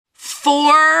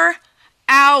4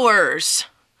 hours.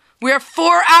 We are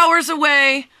 4 hours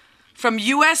away from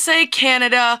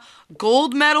USA-Canada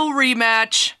gold medal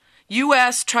rematch.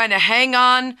 U.S. trying to hang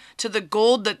on to the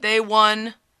gold that they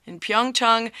won in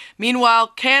Pyeongchang. Meanwhile,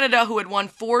 Canada, who had won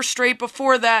 4 straight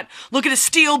before that, looking to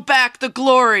steal back the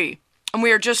glory. And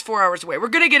we are just 4 hours away. We're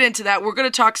going to get into that. We're going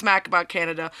to talk smack about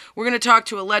Canada. We're going to talk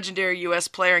to a legendary U.S.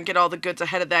 player and get all the goods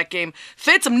ahead of that game.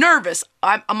 Fitz, I'm nervous.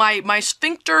 My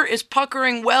sphincter is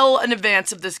puckering well in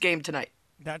advance of this game tonight.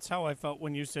 That's how I felt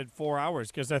when you said 4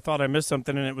 hours, because I thought I missed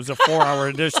something, and it was a 4-hour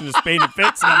edition of Spain and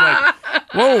Fitz, and I'm like,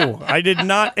 whoa, I did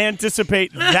not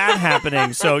anticipate that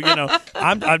happening. So,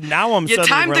 I'm You suddenly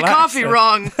timed the relaxed. coffee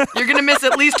wrong. You're going to miss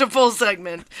at least a full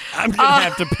segment. I'm going to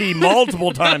have to pee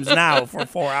multiple times now for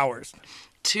 4 hours.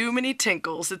 Too many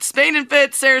tinkles. It's Spain and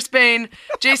Fitz, Sarah Spain,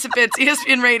 Jason Fitz,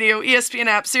 ESPN Radio, ESPN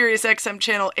app, Sirius XM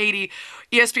Channel 80.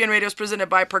 ESPN Radio is presented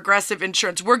by Progressive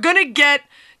Insurance. We're going to get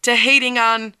to hating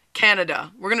on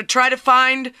Canada. We're going to try to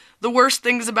find the worst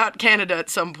things about Canada at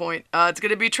some point. It's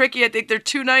going to be tricky. I think they're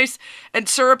too nice, and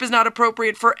syrup is not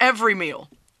appropriate for every meal.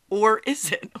 Or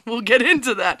is it? We'll get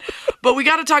into that. But we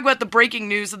got to talk about the breaking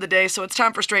news of the day, so it's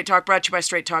time for Straight Talk, brought to you by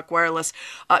Straight Talk Wireless.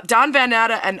 Don Van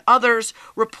Natta and others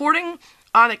reporting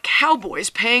on the Cowboys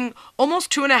paying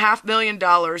almost $2.5 million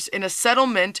in a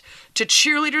settlement to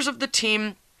cheerleaders of the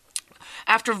team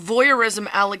after voyeurism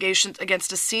allegations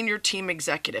against a senior team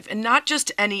executive. And not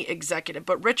just any executive,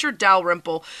 but Richard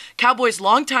Dalrymple, Cowboys'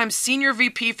 longtime senior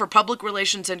VP for Public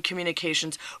Relations and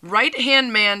Communications,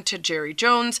 right-hand man to Jerry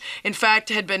Jones, in fact,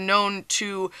 had been known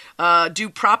to do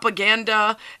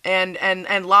propaganda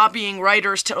and lobbying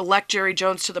writers to elect Jerry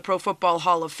Jones to the Pro Football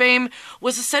Hall of Fame,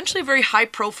 was essentially a very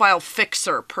high-profile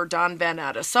fixer per Don Van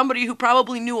Natta, somebody who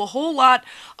probably knew a whole lot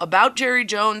about Jerry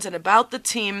Jones and about the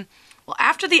team. Well,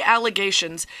 after the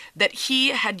allegations that he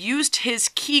had used his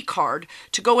key card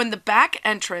to go in the back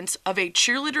entrance of a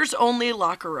cheerleaders-only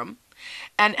locker room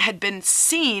and had been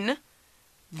seen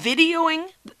videoing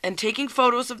and taking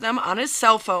photos of them on his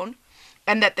cell phone,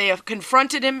 and that they have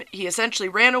confronted him, he essentially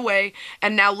ran away,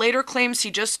 and now later claims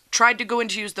he just tried to go in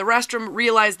to use the restroom,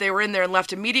 realized they were in there and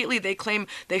left immediately. They claim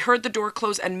they heard the door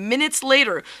close and minutes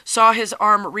later saw his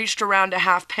arm reached around a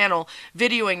half panel,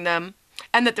 videoing them.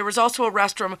 And that there was also a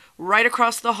restroom right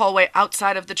across the hallway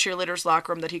outside of the cheerleaders'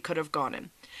 locker room that he could have gone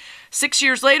in. 6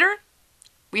 years later,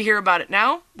 we hear about it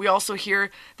now. We also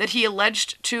hear that he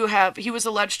was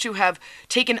alleged to have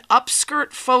taken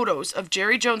upskirt photos of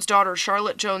Jerry Jones' daughter,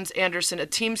 Charlotte Jones Anderson, a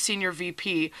team senior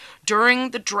VP, during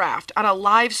the draft on a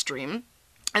live stream.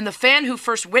 And the fan who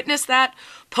first witnessed that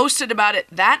posted about it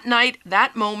that night,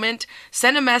 that moment,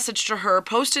 sent a message to her,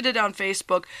 posted it on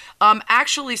Facebook,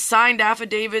 actually signed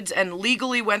affidavits and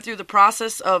legally went through the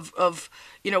process of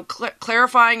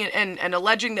clarifying and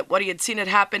alleging that what he had seen had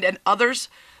happened, and others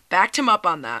backed him up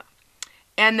on that.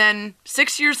 And then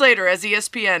 6 years later, as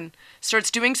ESPN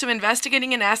starts doing some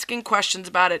investigating and asking questions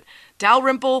about it,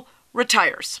 Dalrymple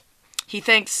retires. He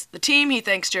thanks the team, he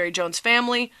thanks Jerry Jones'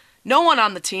 family. No one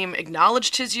on the team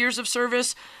acknowledged his years of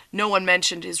service. No one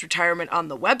mentioned his retirement on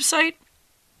the website.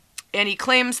 And he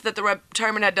claims that the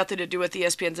retirement had nothing to do with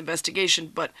ESPN's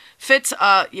investigation. But Fitz,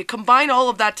 you combine all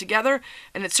of that together,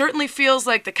 and it certainly feels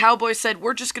like the Cowboys said,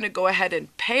 we're just going to go ahead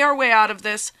and pay our way out of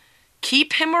this,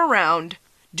 keep him around,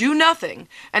 do nothing.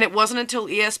 And it wasn't until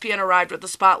ESPN arrived with the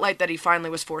spotlight that he finally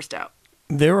was forced out.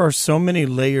 There are so many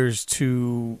layers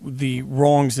to the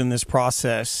wrongs in this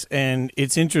process, and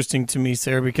it's interesting to me,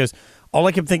 Sarah, because all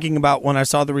I kept thinking about when I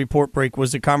saw the report break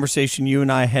was a conversation you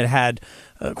and I had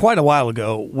quite a while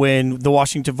ago when the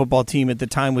Washington football team at the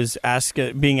time was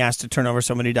being asked to turn over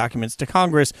so many documents to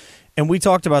Congress. And we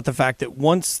talked about the fact that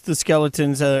once the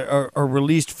skeletons are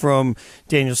released from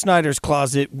Daniel Snyder's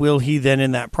closet, will he then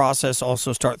in that process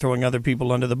also start throwing other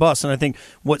people under the bus? And I think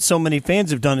what so many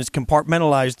fans have done is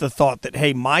compartmentalize the thought that,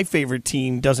 hey, my favorite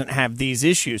team doesn't have these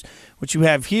issues. What you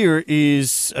have here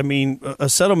is, a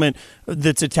settlement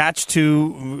that's attached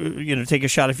to, take a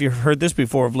shot if you've heard this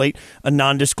before of late, a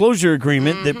non-disclosure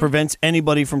agreement that prevents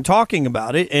anybody from talking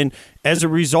about it. And as a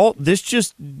result,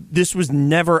 this was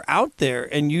never out there.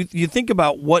 And you think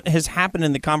about what has happened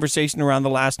in the conversation around the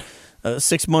last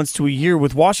 6 months to a year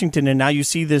with Washington, and now you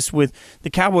see this with the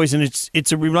Cowboys, and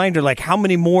it's a reminder, like, how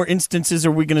many more instances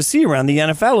are we going to see around the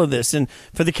NFL of this? And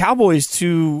for the Cowboys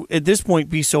to, at this point,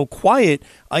 be so quiet,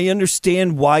 I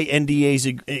understand why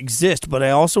NDAs exist, but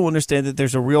I also understand that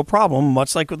there's a real problem,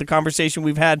 much like with the conversation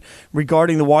we've had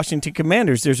regarding the Washington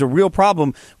Commanders. There's a real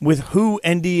problem with who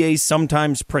NDAs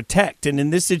sometimes protect, and in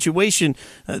this situation,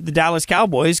 the Dallas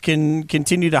Cowboys can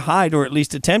continue to hide, or at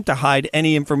least attempt to hide,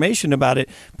 any information about it,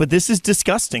 but this is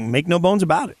disgusting. Make no bones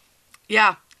about it.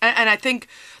 Yeah, and I think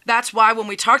That's why when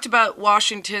we talked about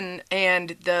Washington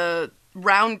and the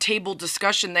roundtable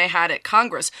discussion they had at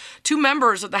Congress, 2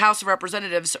 members of the House of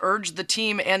Representatives urged the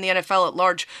team and the NFL at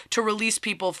large to release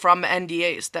people from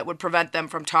NDAs that would prevent them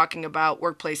from talking about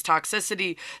workplace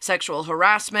toxicity, sexual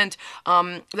harassment,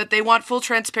 that they want full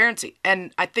transparency.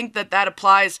 And I think that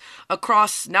applies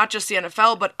across not just the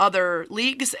NFL, but other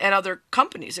leagues and other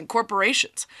companies and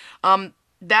corporations.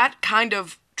 That kind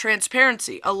of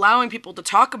transparency, allowing people to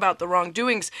talk about the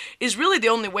wrongdoings, is really the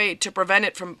only way to prevent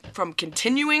it from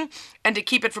continuing and to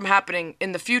keep it from happening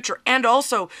in the future, and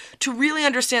also to really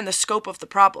understand the scope of the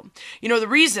problem. You know, the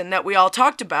reason that we all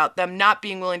talked about them not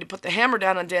being willing to put the hammer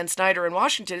down on Dan Snyder in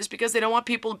Washington is because they don't want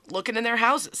people looking in their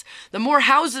houses. The more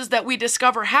houses that we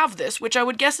discover have this, which I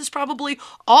would guess is probably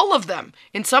all of them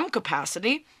in some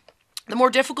capacity, the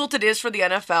more difficult it is for the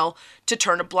NFL to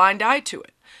turn a blind eye to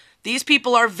it. These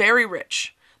people are very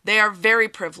rich. They are very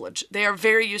privileged. They are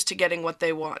very used to getting what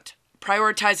they want,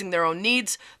 prioritizing their own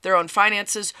needs, their own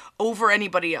finances over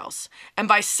anybody else. And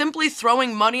by simply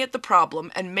throwing money at the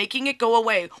problem and making it go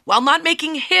away, while not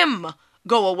making him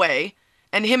go away,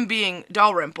 and him being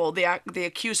Dalrymple, the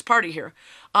accused party here,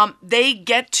 they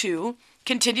get to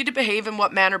continue to behave in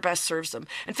what manner best serves them.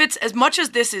 And Fitz, as much as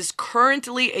this is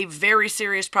currently a very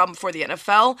serious problem for the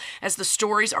NFL, as the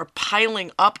stories are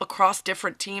piling up across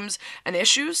different teams and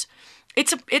issues,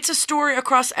 it's a story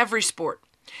across every sport,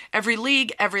 every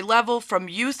league, every level, from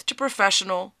youth to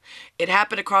professional. It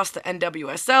happened across the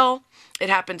NWSL. It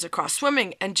happens across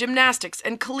swimming and gymnastics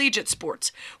and collegiate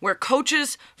sports, where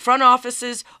coaches, front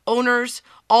offices, owners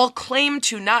all claim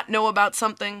to not know about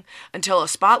something until a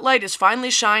spotlight is finally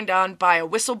shined on by a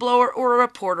whistleblower or a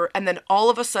reporter, and then all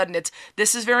of a sudden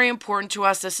this is very important to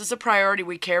us, this is a priority,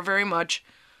 we care very much.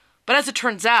 But as it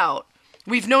turns out,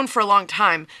 we've known for a long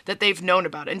time that they've known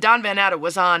about it. And Don Van Natta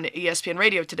was on ESPN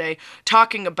Radio today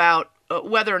talking about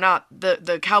whether or not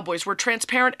the Cowboys were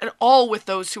transparent at all with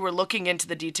those who were looking into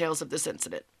the details of this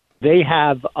incident. They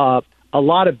have a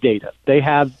lot of data. They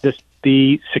have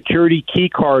the security key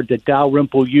card that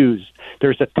Dalrymple used.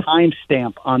 There's a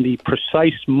timestamp on the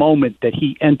precise moment that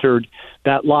he entered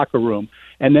that locker room.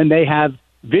 And then they have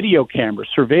video cameras,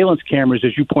 surveillance cameras,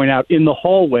 as you point out, in the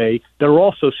hallway that are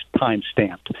also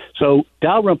time-stamped. So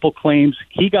Dalrymple claims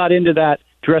he got into that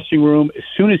dressing room. As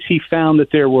soon as he found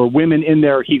that there were women in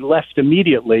there, he left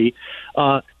immediately.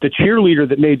 The cheerleader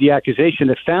that made the accusation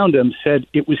that found him said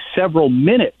it was several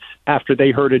minutes after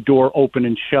they heard a door open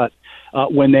and shut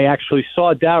when they actually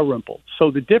saw Dalrymple.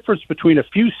 So the difference between a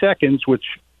few seconds, which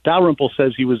Dalrymple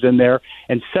says he was in there,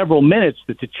 and several minutes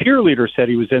that the cheerleader said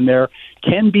he was in there,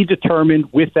 can be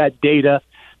determined with that data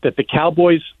that the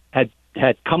Cowboys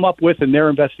had come up with in their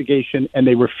investigation, and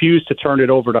they refused to turn it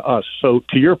over to us. So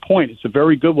to your point, it's a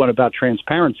very good one about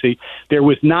transparency. There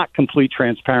was not complete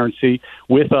transparency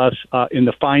with us in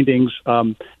the findings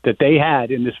that they had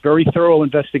in this very thorough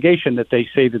investigation that they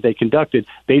say that they conducted.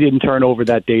 They didn't turn over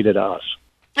that data to us.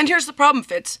 And here's the problem,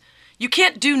 Fitz. You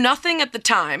can't do nothing at the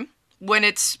time when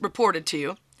it's reported to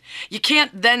you. You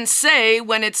can't then say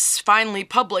when it's finally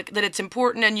public that it's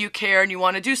important and you care and you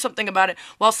want to do something about it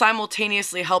while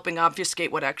simultaneously helping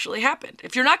obfuscate what actually happened.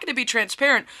 If you're not going to be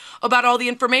transparent about all the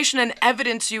information and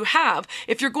evidence you have,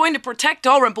 if you're going to protect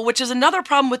Dalrymple, which is another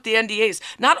problem with the NDAs,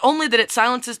 not only that it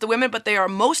silences the women, but they are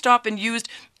most often used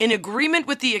in agreement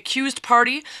with the accused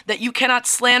party, that you cannot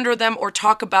slander them or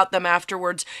talk about them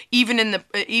afterwards,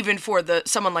 even for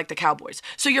someone like the Cowboys.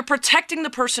 So you're protecting the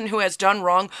person who has done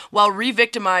wrong while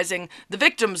re-victimizing the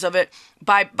victims of it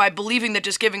by believing that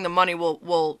just giving them money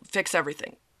will fix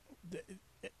everything.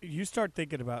 You start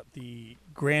thinking about the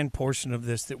grand portion of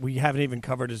this that we haven't even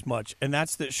covered as much, and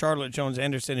that's that Charlotte Jones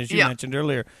Anderson, as you mentioned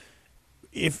earlier.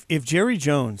 If Jerry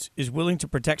Jones is willing to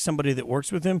protect somebody that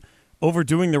works with him over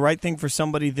doing the right thing for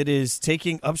somebody that is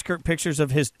taking upskirt pictures of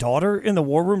his daughter in the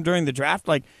war room during the draft,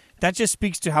 like, that just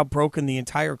speaks to how broken the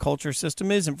entire culture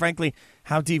system is, and frankly,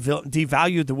 how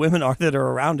devalued the women are that are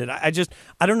around it.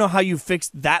 I don't know how you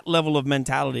fix that level of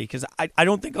mentality, because I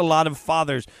don't think a lot of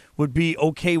fathers would be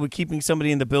okay with keeping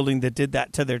somebody in the building that did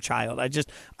that to their child. I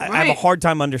have a hard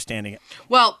time understanding it.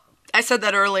 Well, I said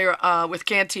that earlier with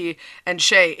Canty and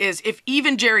Shea, is if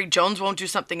even Jerry Jones won't do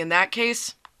something in that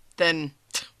case, then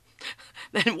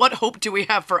what hope do we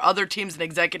have for other teams and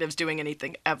executives doing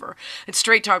anything ever? It's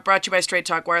Straight Talk, brought to you by Straight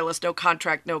Talk Wireless. No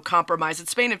contract, no compromise.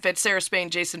 It's Spain and Fitz, Sarah Spain,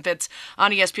 Jason Fitz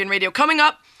on ESPN Radio. Coming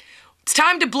up, it's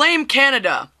time to blame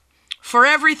Canada for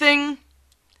everything,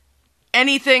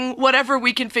 anything, whatever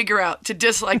we can figure out to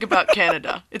dislike about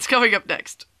Canada. It's coming up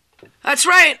next. That's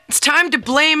right. It's time to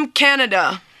blame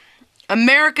Canada.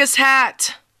 America's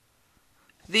hat.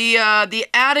 The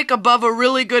attic above a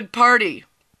really good party.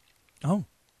 Oh.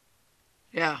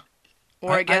 Yeah.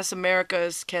 Or I guess America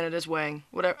is Canada's Wang.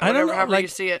 Whatever, I don't know, however like, you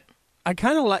see it. I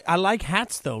kind of like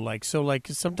hats though. Like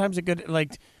sometimes a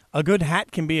good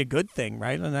hat can be a good thing,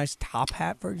 right? A nice top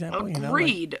hat, for example.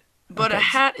 Agreed. But a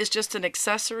hat is just an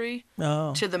accessory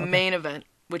to the main event,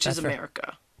 which is fair.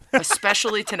 America.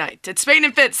 Especially tonight. It's Spain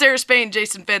and Fitz, Sarah Spain,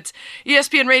 Jason Fitz,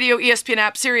 ESPN Radio, ESPN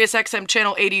App, Sirius XM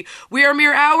Channel 80. We are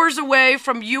mere hours away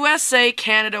from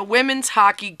USA-Canada women's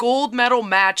hockey gold medal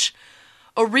match.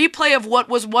 A replay of what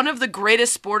was one of the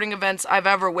greatest sporting events I've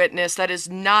ever witnessed. That is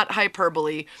not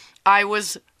hyperbole. I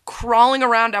was crawling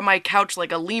around on my couch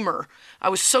like a lemur. I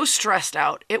was so stressed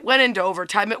out. It went into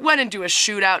overtime. It went into a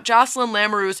shootout. Jocelyn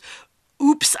Lamoureux's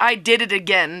Oops, I Did It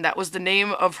Again. That was the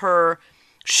name of her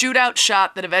shootout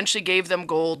shot that eventually gave them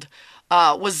gold.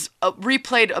 Was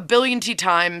replayed a billion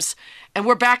times. And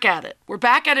we're back at it. We're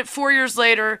back at it 4 years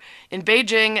later in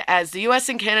Beijing as the U.S.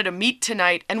 and Canada meet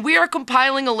tonight. And we are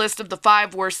compiling a list of the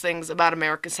 5 worst things about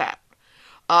America's hat.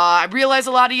 I realize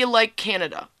a lot of you like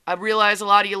Canada. I realize a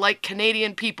lot of you like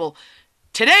Canadian people.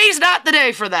 Today's not the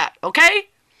day for that, okay?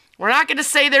 We're not going to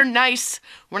say they're nice.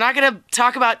 We're not going to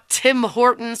talk about Tim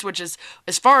Hortons, which is,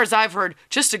 as far as I've heard,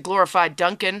 just a glorified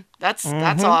Dunkin'. That's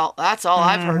all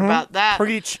I've heard about that.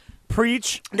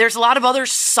 Preach. There's a lot of other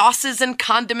sauces and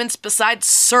condiments besides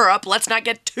syrup. Let's not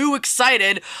get too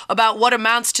excited about what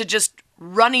amounts to just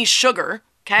runny sugar,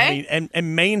 okay? I mean,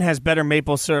 and Maine has better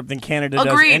maple syrup than Canada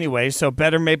Agreed. does anyway, so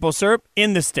better maple syrup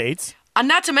in the States.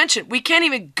 Not to mention, we can't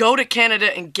even go to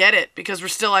Canada and get it because we're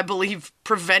still, I believe,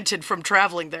 prevented from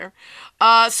traveling there.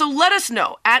 So let us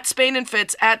know, at Spain and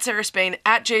Fitz, at Sarah Spain,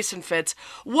 at Jason Fitz,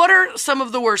 what are some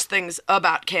of the worst things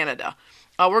about Canada?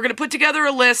 We're going to put together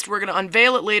a list. We're going to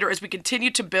unveil it later as we continue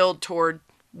to build toward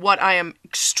what I am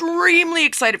extremely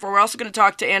excited for. We're also going to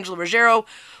talk to Angela Ruggiero,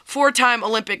 4-time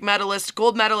Olympic medalist,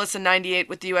 gold medalist in '98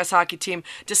 with the U.S. hockey team,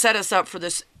 to set us up for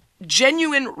this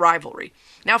genuine rivalry.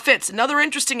 Now, Fitz, another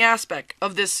interesting aspect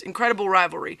of this incredible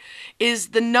rivalry is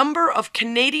the number of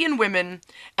Canadian women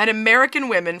and American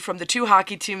women from the 2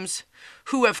 hockey teams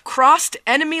who have crossed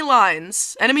enemy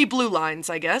blue lines,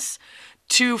 I guess,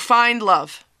 to find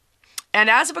love. And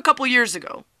as of a couple years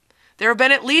ago, there have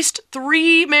been at least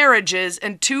 3 marriages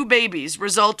and 2 babies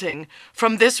resulting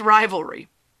from this rivalry.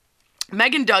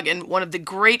 Megan Duggan, one of the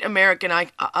great American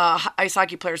ice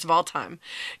hockey players of all time,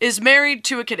 is married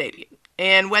to a Canadian.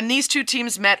 And when these 2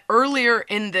 teams met earlier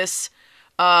in this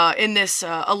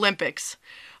Olympics,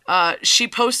 she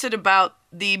posted about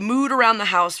the mood around the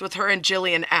house with her and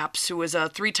Jillian Apps, who was a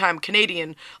 3-time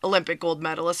Canadian Olympic gold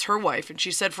medalist, her wife. And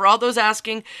she said, for all those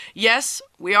asking, yes,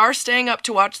 we are staying up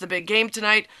to watch the big game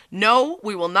tonight. No,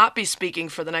 we will not be speaking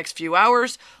for the next few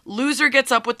hours. Loser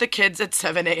gets up with the kids at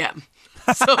 7 a.m.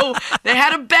 So they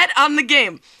had a bet on the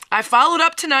game. I followed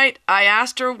up tonight. I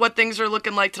asked her what things are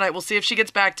looking like tonight. We'll see if she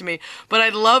gets back to me. But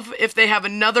I'd love if they have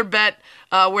another bet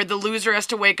where the loser has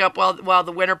to wake up while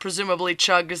the winner presumably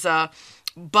chugs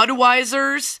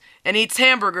Budweisers and eats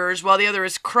hamburgers while the other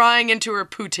is crying into her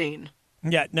poutine.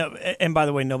 Yeah, no, and by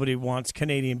the way, nobody wants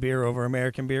Canadian beer over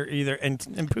American beer either, and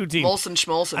poutine. Molson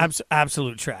schmolson.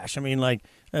 Absolute trash. I mean, like,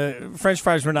 French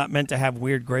fries were not meant to have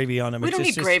weird gravy on them. We don't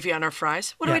need gravy on our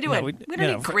fries. What are we doing? No, we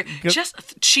don't need gravy.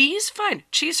 Just cheese? Fine.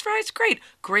 Cheese fries? Great.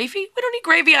 Gravy? We don't need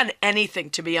gravy on anything,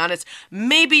 to be honest.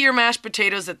 Maybe your mashed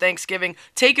potatoes at Thanksgiving.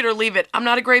 Take it or leave it. I'm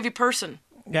not a gravy person.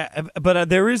 Yeah, but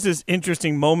there is this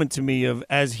interesting moment to me of,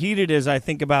 as heated as I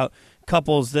think about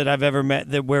couples that I've ever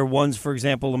met, that where one's, for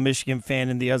example, a Michigan fan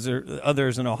and the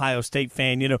other's an Ohio State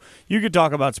fan. You know, you could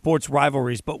talk about sports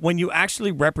rivalries, but when you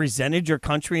actually represented your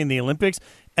country in the Olympics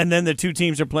and then the 2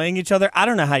 teams are playing each other, I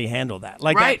don't know how you handle that.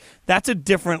 Like, right. That's a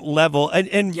different level.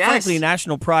 And yes. Frankly,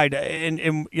 national pride,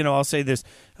 and you know, I'll say this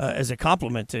as a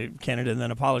compliment to Canada and then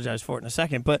apologize for it in a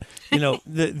second, but, you know,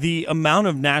 the amount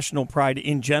of national pride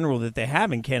in general that they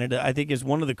have in Canada, I think, is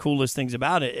one of the coolest things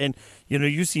about it. And, you know,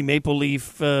 you see maple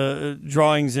leaf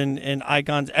drawings and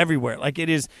icons everywhere. Like, it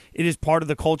is part of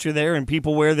the culture there, and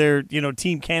people wear their, you know,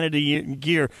 Team Canada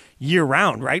gear year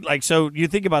round, right? Like, so you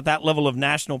think about that level of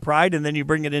national pride, and then you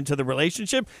bring it into the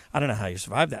relationship. I don't know how you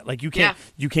survive that. Like, you can't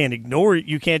ignore it.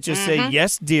 You can't just say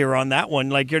yes, dear, on that one.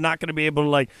 Like, you're not going to be able to,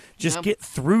 like, just get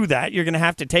through that. You're going to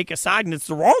have to take a side, and it's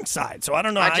the wrong side. So I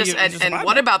don't know how you survive and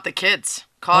what about the kids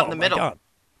caught in the middle? God.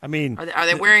 I mean, are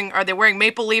they wearing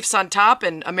maple leafs on top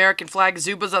and American flag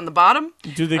Zubas on the bottom?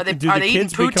 Are they eating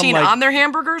poutine on their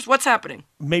hamburgers? What's happening?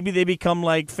 Maybe they become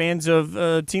like fans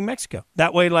of Team Mexico.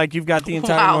 That way, like, you've got the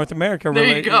entire North America.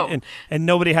 There you go. And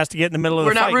nobody has to get in the middle of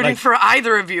the fight. We're not rooting for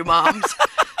either of you, moms.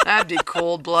 That'd be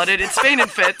cold-blooded. It's Spain and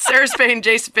Fitz. Sarah Spain,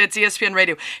 Jason Fitz, ESPN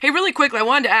Radio. Hey, really quickly, I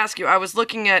wanted to ask you, I was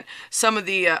looking at some of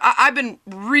the, I've been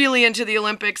really into the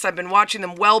Olympics. I've been watching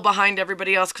them well behind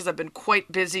everybody else because I've been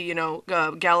quite busy,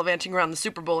 gallivanting around the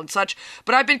Super Bowl and such.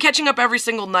 But I've been catching up every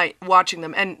single night watching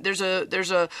them. And there's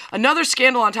another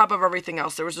scandal on top of everything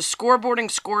else. There was a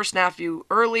scoreboarding score snafu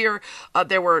earlier.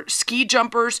 There were ski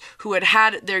jumpers who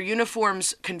had their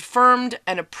uniforms confirmed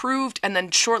and approved, and then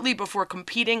shortly before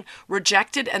competing,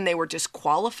 rejected, and they were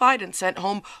disqualified and sent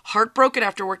home heartbroken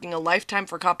after working a lifetime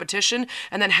for competition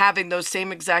and then having those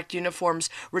same exact uniforms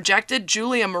rejected.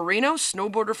 Julia Marino,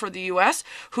 snowboarder for the U.S.,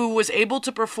 who was able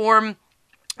to perform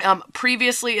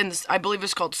previously in this, I believe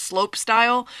it's called slope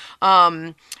style,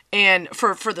 and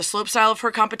for the slope style of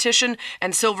her competition,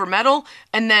 and silver medal,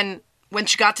 and then when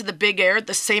she got to the big air,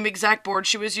 the same exact board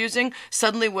she was using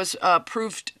suddenly was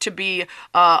proved to be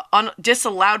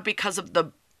disallowed because of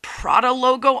the Prada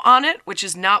logo on it, which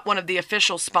is not one of the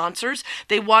official sponsors.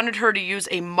 They wanted her to use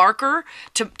a marker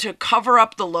to cover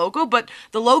up the logo, but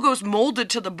the logo's molded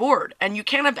to the board, and you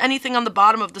can't have anything on the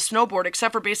bottom of the snowboard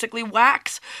except for basically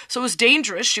wax. So it was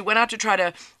dangerous. She went out to try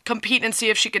to compete and see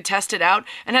if she could test it out,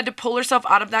 and had to pull herself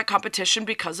out of that competition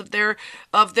because of their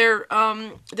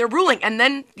ruling. And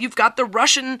then you've got the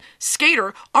Russian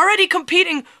skater already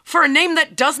competing for a name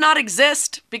that does not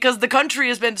exist because the country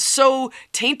has been so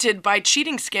tainted by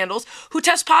cheating scandals, who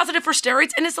tests positive for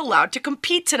steroids and is allowed to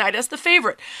compete tonight as the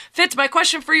favorite. Fitz, my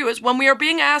question for you is, when we are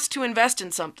being asked to invest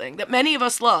in something that many of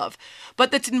us love,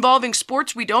 but that's involving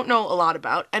sports we don't know a lot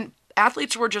about, and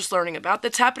athletes we're just learning about,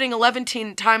 that's happening 11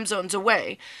 time zones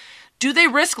away, do they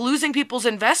risk losing people's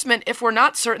investment if we're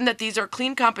not certain that these are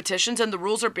clean competitions and the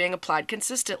rules are being applied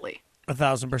consistently?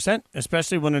 1,000%,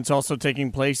 especially when it's also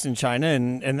taking place in China,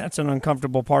 and that's an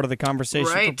uncomfortable part of the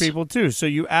conversation for people too. So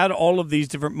you add all of these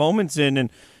different moments in,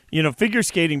 and figure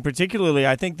skating particularly,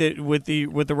 I think that with the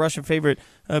Russian favorite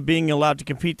being allowed to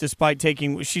compete despite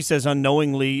taking, she says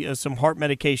unknowingly, some heart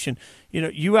medication,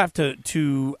 you have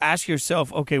to ask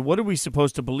yourself, okay, what are we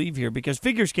supposed to believe here? Because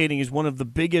figure skating is one of the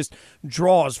biggest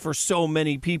draws for so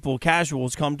many people.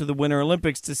 Casuals come to the Winter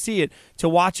Olympics to see it, to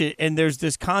watch it, and there's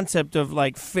this concept of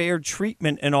like fair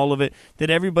treatment and all of it, that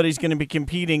everybody's going to be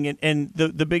competing, and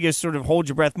the biggest sort of hold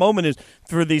your breath moment is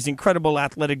for these incredible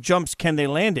athletic jumps, can they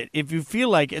land it? If you feel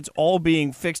like it's all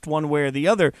being fixed one way or the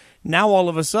other, now all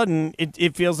of a sudden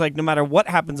it feels like no matter what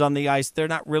happens on the ice, they're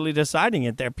not really deciding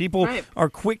it there. People are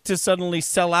quick to suddenly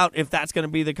sell out if that's going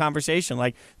to be the conversation.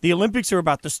 Like, the Olympics are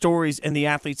about the stories and the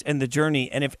athletes and the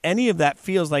journey, and if any of that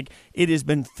feels like it has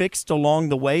been fixed along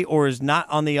the way or is not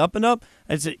on the up and up,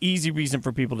 it's an easy reason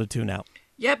for people to tune out.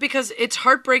 Yeah, because it's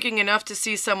heartbreaking enough to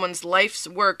see someone's life's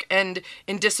work end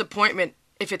in disappointment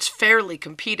if it's fairly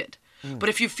competed. But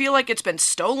if you feel like it's been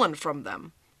stolen from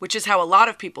them, which is how a lot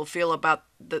of people feel about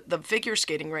the figure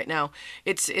skating right now,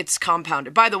 it's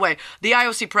compounded. By the way, the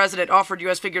IOC president offered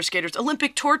U.S. figure skaters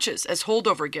Olympic torches as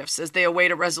holdover gifts as they await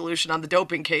a resolution on the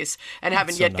doping case and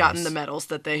haven't yet gotten the medals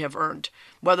that they have earned.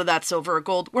 Whether that's silver or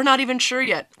gold, we're not even sure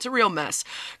yet. It's a real mess.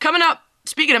 Coming up,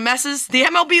 speaking of messes, the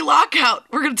MLB lockout.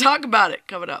 We're going to talk about it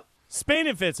coming up. Spain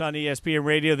and Fitz on ESPN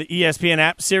Radio, the ESPN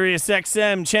app, Sirius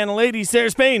XM, Channel 80. Sarah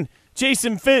Spain,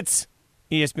 Jason Fitz.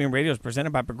 ESPN Radio is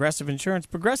presented by Progressive Insurance.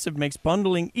 Progressive makes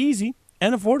bundling easy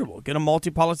and affordable. Get a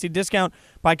multi-policy discount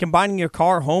by combining your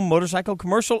car, home, motorcycle,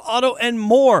 commercial, auto, and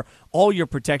more. All your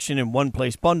protection in one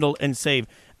place. Bundle and save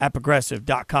at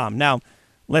Progressive.com. Now,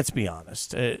 let's be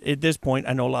honest. At this point,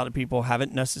 I know a lot of people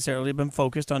haven't necessarily been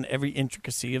focused on every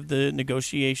intricacy of the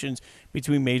negotiations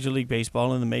between Major League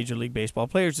Baseball and the Major League Baseball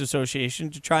Players Association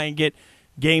to try and get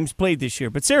games played this year.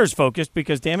 But Sarah's focused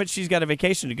because, damn it, she's got a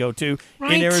vacation to go to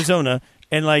in Arizona.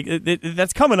 And,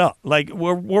 that's coming up.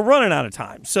 We're running out of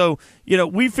time. So,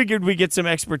 we figured we'd get some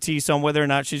expertise on whether or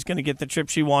not she's going to get the trip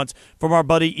she wants from our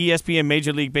buddy, ESPN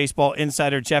Major League Baseball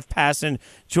insider Jeff Passan,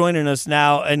 joining us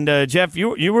now. And, Jeff,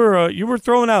 you were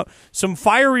throwing out some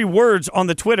fiery words on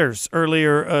the Twitters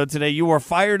earlier today. You are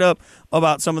fired up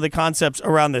about some of the concepts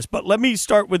around this. But let me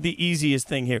start with the easiest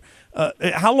thing here.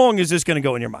 How long is this going to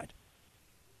go in your mind?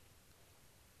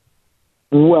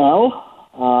 Well,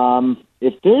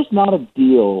 if there's not a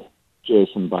deal,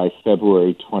 Jason, by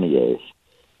February 28th,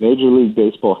 Major League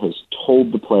Baseball has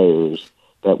told the players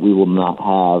that we will not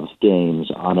have games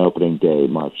on opening day,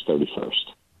 March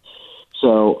 31st.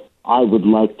 So I would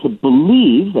like to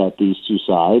believe that these two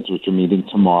sides, which are meeting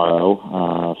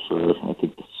tomorrow for, I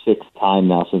think, the sixth time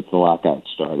now since the lockout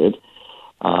started,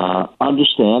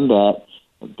 understand that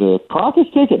the clock is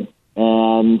ticking,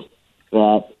 and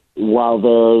that while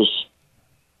there's,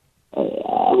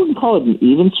 I wouldn't call it an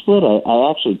even split.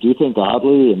 I actually do think,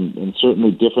 oddly, and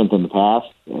certainly different than the past,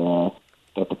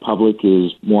 that the public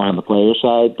is more on the player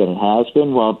side than it has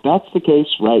been. Well, if that's the case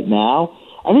right now,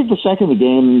 I think the second the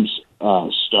games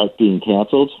start being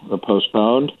canceled or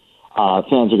postponed,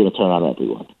 fans are going to turn on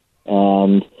everyone.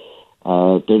 And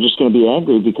they're just going to be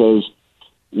angry because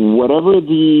whatever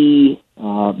the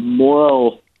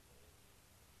moral,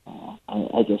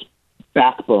 I guess,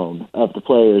 backbone of the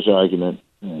players' argument,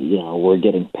 we're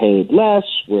getting paid less,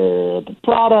 we're the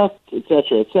product, et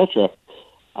cetera,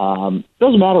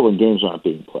 doesn't matter when games aren't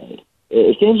being played.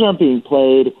 If games aren't being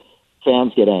played,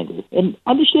 fans get angry. And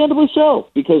understandably so,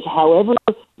 because however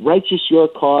righteous your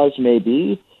cause may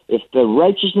be, if the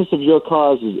righteousness of your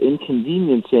cause is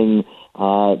inconveniencing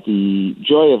the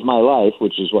joy of my life,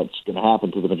 which is what's going to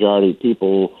happen to the majority of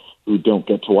people who don't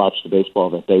get to watch the baseball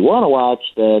that they want to watch,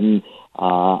 then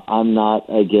I'm not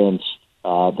against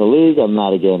the league, I'm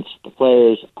not against the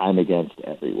players, I'm against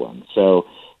everyone. So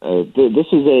this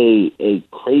is a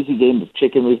crazy game of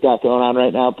chicken we've got going on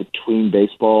right now between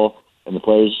baseball and the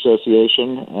Players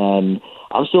Association, and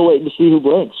I'm still waiting to see who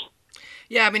blinks.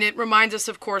 Yeah, I mean, it reminds us,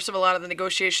 of course, of a lot of the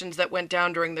negotiations that went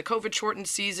down during the COVID-shortened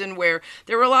season where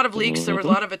there were a lot of leaks, there were a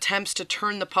lot of attempts to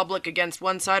turn the public against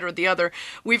one side or the other.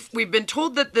 We've been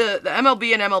told that the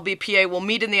MLB and MLBPA will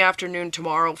meet in the afternoon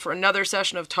tomorrow for another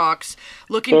session of talks,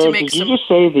 looking to make did you just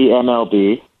say the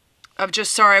MLB? I'm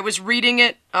just sorry, I was reading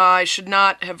it. I should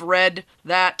not have read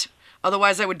that.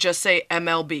 Otherwise, I would just say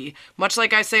MLB. Much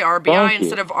like I say RBI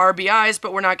instead of RBIs,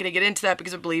 but we're not going to get into that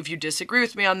because I believe you disagree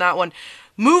with me on that one.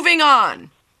 Moving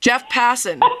on, Jeff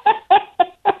Passan.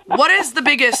 What is the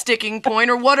biggest sticking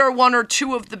point, or what are one or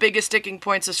two of the biggest sticking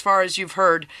points as far as you've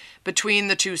heard between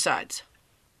the two sides?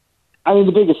 I mean,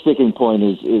 the biggest sticking point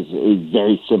is a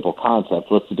very simple concept.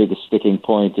 What's the biggest sticking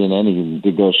point in any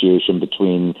negotiation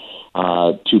between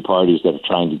two parties that are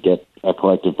trying to get a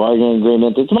collective bargaining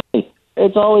agreement? It's money.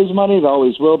 It's always money. It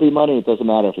always will be money. It doesn't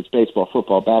matter if it's baseball,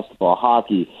 football, basketball,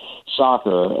 hockey,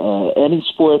 soccer, any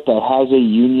sport that has a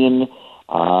union.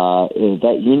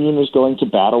 That union is going to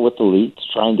battle with the league to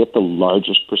try and get the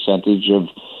largest percentage of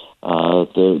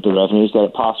the revenues that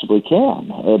it possibly can.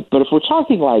 But if we're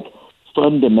talking like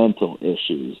fundamental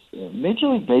issues, Major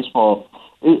League Baseball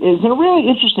is in a really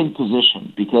interesting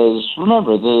position because,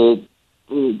 remember, the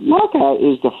lockout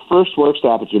is the first work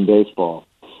stoppage in baseball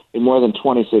in more than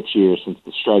 26 years since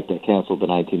the strike that canceled the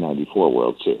 1994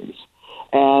 World Series.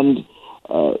 And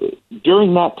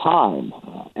during that time,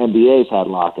 NBA's had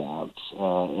lockouts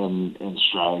and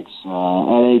strikes.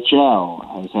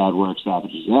 NHL has had work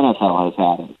stoppages. NFL has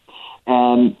had it.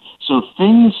 And so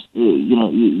things,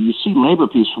 you see labor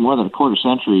peace for more than a quarter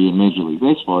century in Major League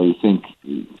Baseball. You think,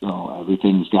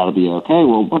 everything's got to be okay.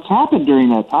 Well, what's happened during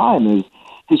that time is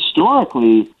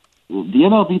historically, the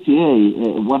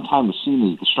MLBPA at one time was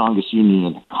seen as the strongest union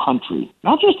in the country,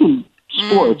 not just in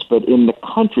sports, but in the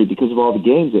country because of all the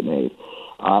gains it made.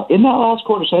 In that last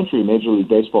quarter century, Major League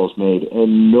Baseball has made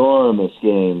enormous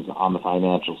gains on the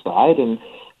financial side, and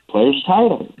players are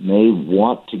tired of it. They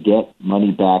want to get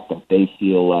money back that they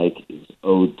feel like is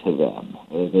owed to them.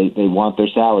 They want their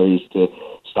salaries to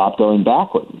stop going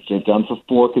backward, which they've done for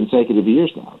 4 consecutive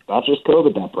years now. Not just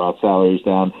COVID that brought salaries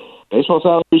down. Baseball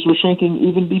salaries were shrinking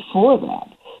even before that.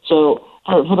 So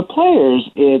for the players,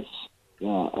 it's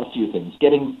a few things.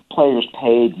 Getting players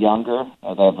paid younger. They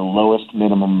have the lowest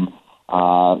minimum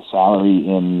salary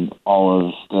in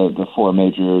all of the 4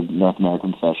 major North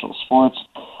American professional sports.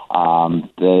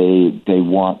 They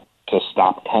want to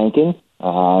stop tanking,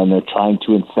 and they're trying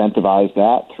to incentivize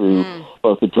that through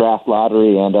both the draft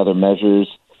lottery and other measures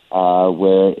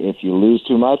where if you lose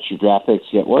too much, your draft picks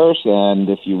get worse, and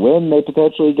if you win, they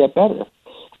potentially get better.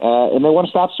 And they want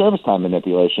to stop service time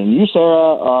manipulation. You,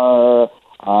 Sarah,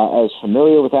 are as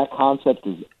familiar with that concept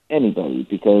as anybody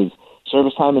because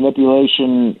service time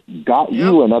manipulation got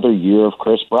you another year of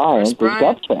Chris Bryant as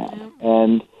Cubs fan.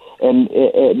 And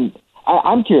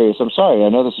I'm curious. I'm sorry. I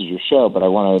know this is your show, but I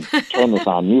want to turn this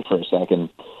on you for a second.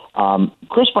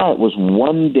 Chris Bryant was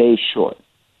 1 day short.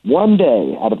 1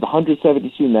 day out of the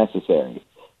 172 necessary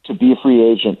to be a free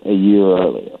agent a year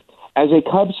earlier. As a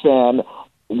Cubs fan,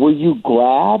 were you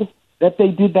glad that they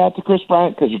did that to Chris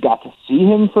Bryant because you got to see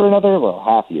him for another,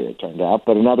 half year it turned out,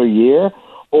 but another year?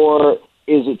 Or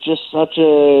is it just such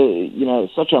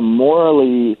a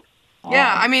morally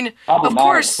I mean, of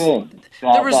course,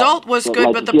 the result was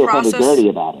good, but the process. Dirty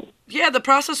about it. Yeah, the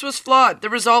process was flawed. The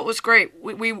result was great.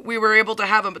 We were able to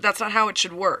have them, but that's not how it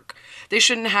should work. They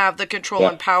shouldn't have the control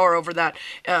and power over that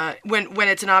when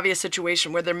it's an obvious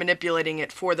situation where they're manipulating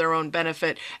it for their own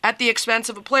benefit at the expense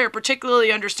of a player,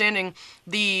 particularly understanding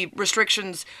the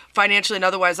restrictions financially and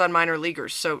otherwise on minor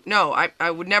leaguers. So, no,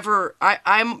 I would never –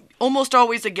 I'm almost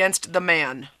always against the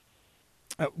man.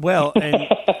 Well, and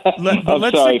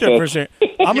let's sorry, stick there for a second.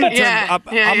 I'm going to I'm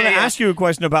going to ask you a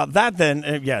question about that then.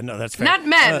 No, that's fair. Not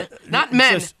men. Not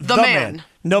men. Just The man.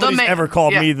 Nobody's The man. ever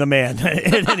called me the man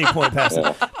at any point,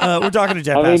 Pastor. We're talking to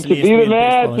Jeff I mean, Passan,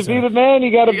 to be the man,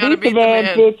 you got to beat the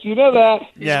man, Fitz. You know that.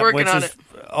 He's working on it.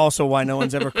 Also, why no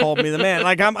one's ever called me the man.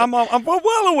 Like I'm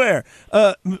well aware.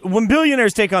 When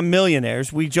billionaires take on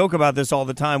millionaires, we joke about this all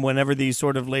the time. Whenever these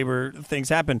sort of labor things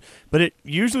happen, but it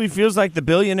usually feels like the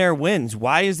billionaire wins.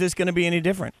 Why is this going to be any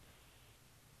different?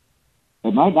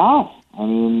 It might not. I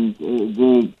mean,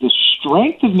 the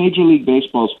strength of Major League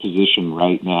Baseball's position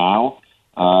right now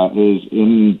is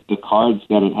in the cards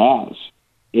that it has.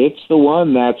 It's the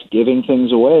one that's giving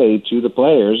things away to the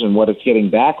players, and what it's getting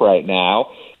back right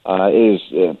now is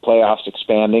playoffs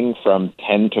expanding from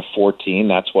 10 to 14.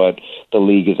 That's what the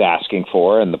league is asking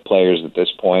for, and the players at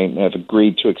this point have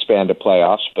agreed to expand to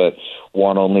playoffs, but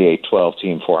want only a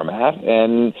 12-team format,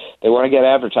 and they want to get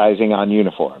advertising on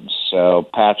uniforms. So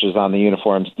patches on the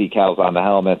uniforms, decals on the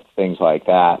helmets, things like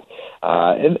that.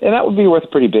 And that would be worth a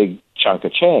pretty big chunk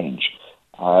of change.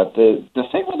 The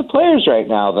thing with the players right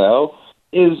now, though,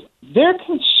 is they're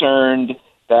concerned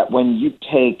that when you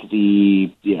take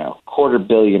the $250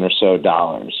 million or so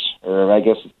dollars, or I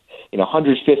guess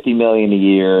 $150 million a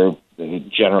year, the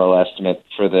general estimate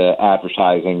for the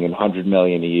advertising, and $100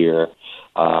 million a year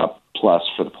plus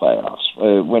for the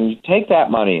playoffs. When you take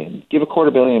that money and give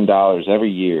 $250 million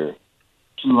every year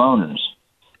to owners,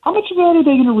 how much of that are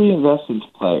they going to reinvest into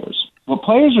players? What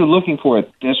players are looking for at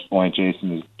this point,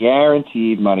 Jason, is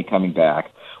guaranteed money coming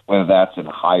back, whether that's in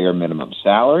a higher minimum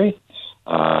salary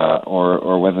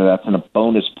or whether that's in a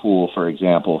bonus pool, for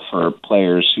example, for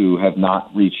players who have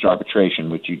not reached arbitration,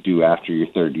 which you do after your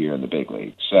third year in the big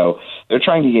league. So they're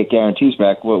trying to get guarantees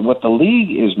back. What the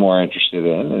league is more interested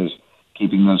in is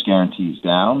keeping those guarantees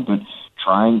down, but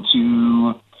trying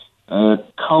to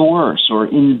coerce or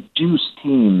induce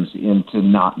teams into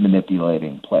not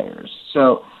manipulating players.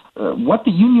 So what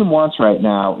the union wants right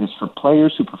now is for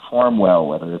players who perform well,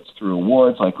 whether it's through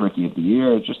awards like Rookie of the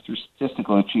Year or just through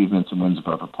statistical achievements and wins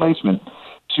above replacement,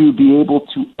 to be able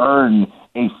to earn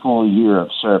a full year of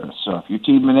service. So if your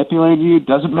team manipulated you, it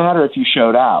doesn't matter if you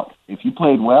showed out. If you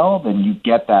played well, then you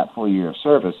get that full year of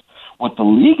service. What the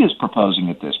league is proposing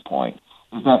at this point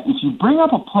is that if you bring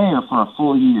up a player for a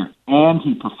full year and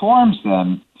he performs,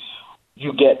 then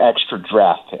you get extra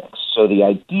draft picks. So the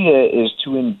idea is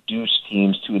to induce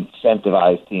teams, to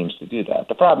incentivize teams to do that.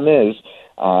 The problem is,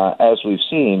 as we've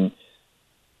seen,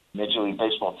 Major League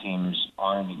Baseball teams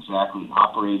aren't exactly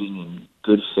operating in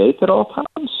good faith at all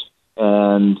times.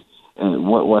 And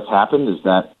what's happened is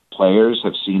that players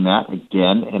have seen that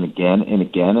again and again and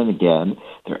again and again.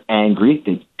 They're angry.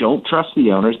 They don't trust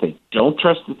the owners. They don't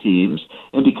trust the teams.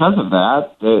 And because of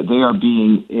that, they are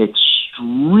being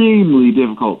extremely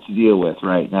difficult to deal with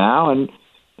right now. And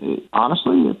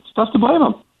honestly, it's tough to blame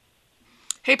them.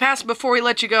 Hey, Pastor, before we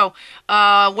let you go,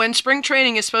 when spring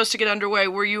training is supposed to get underway,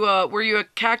 were you a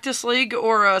Cactus League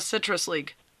or a Citrus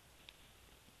League?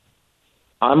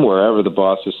 I'm wherever the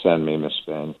bosses send me, Miss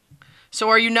Spain. So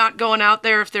are you not going out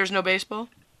there if there's no baseball?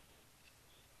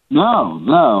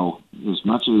 No. As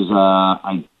much as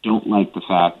I don't like the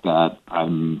fact that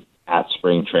I'm at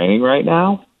spring training right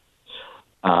now,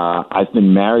 I've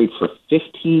been married for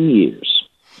 15 years.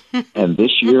 And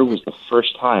this year was the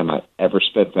first time I ever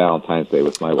spent Valentine's Day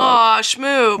with my wife. Aw,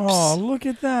 schmoops. Oh, look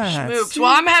at that. Schmoops. Well,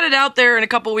 I'm headed out there in a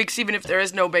couple weeks, even if there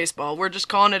is no baseball. We're just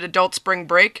calling it adult spring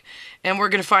break, and we're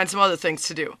going to find some other things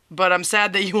to do. But I'm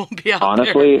sad that you won't be out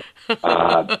Honestly, there.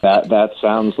 that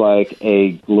sounds like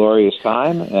a glorious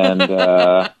time, and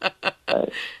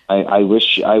I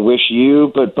wish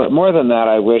you, but more than that,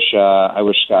 I wish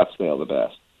Scottsdale the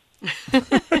best.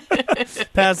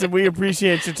 Pastor, we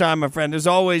appreciate your time, my friend. As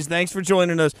always, thanks for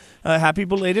joining us. Happy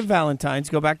belated Valentine's.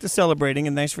 Go back to celebrating,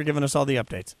 and thanks for giving us all the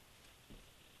updates.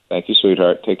 Thank you,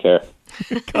 sweetheart. Take care.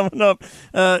 Coming up,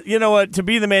 you know what? To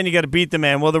be the man, you got to beat the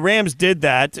man. Well, the Rams did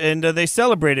that, and they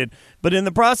celebrated. But in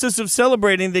the process of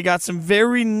celebrating, they got some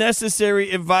very necessary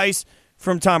advice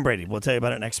from Tom Brady. We'll tell you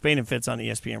about it next. Spain and Fitz on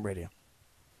ESPN Radio.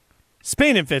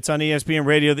 Spain and Fitz on ESPN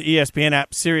Radio, the ESPN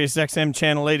app, Sirius XM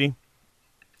Channel 80.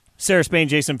 Sarah Spain,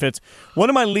 Jason Fitz. One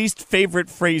of my least favorite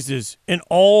phrases in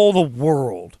all the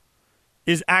world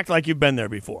is act like you've been there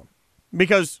before.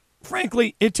 Because,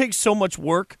 frankly, it takes so much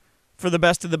work for the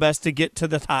best of the best to get to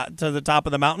the top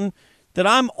of the mountain that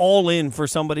I'm all in for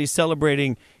somebody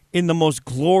celebrating in the most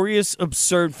glorious,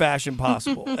 absurd fashion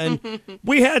possible. And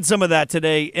we had some of that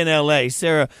today in L.A.,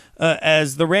 Sarah,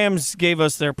 as the Rams gave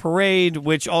us their parade,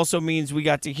 which also means we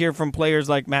got to hear from players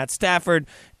like Matt Stafford.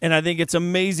 And I think it's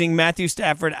amazing Matthew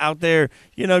Stafford out there,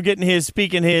 getting his,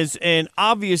 speaking his, and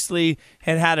obviously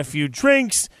had a few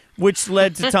drinks, which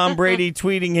led to Tom Brady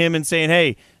tweeting him and saying,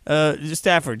 hey,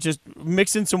 Stafford, just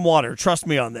mix in some water. Trust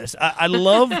me on this. I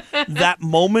love that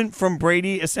moment from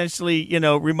Brady, essentially,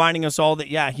 reminding us all that,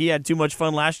 yeah, he had too much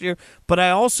fun last year. But I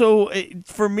also,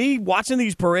 for me, watching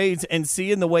these parades and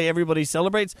seeing the way everybody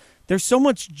celebrates, there's so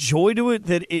much joy to it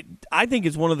that I think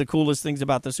is one of the coolest things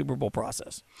about the Super Bowl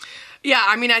process. Yeah,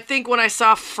 I mean, I think when I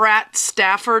saw Frat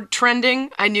Stafford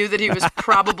trending, I knew that he was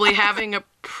probably having a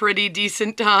pretty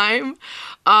decent time.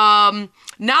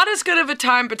 Not as good of a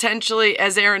time, potentially,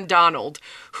 as Aaron Donald,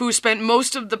 who spent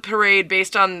most of the parade,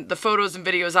 based on the photos and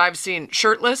videos I've seen,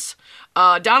 shirtless.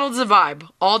 Donald's a vibe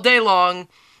all day long,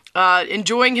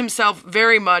 enjoying himself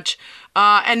very much.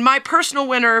 And my personal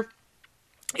winner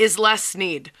is Les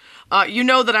Snead. You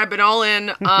know that I've been all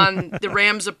in on the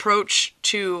Rams' approach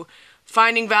to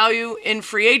finding value in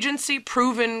free agency,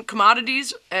 proven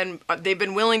commodities, and they've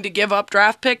been willing to give up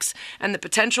draft picks and the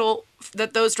potential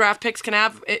that those draft picks can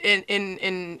have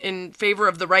in favor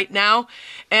of the right now.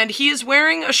 And he is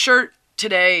wearing a shirt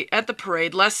today at the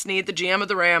parade, Les Snead, the GM of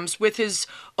the Rams, with his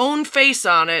own face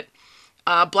on it,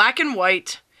 black and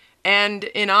white, and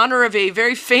in honor of a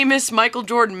very famous Michael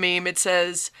Jordan meme, it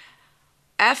says,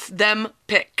 F them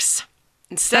picks.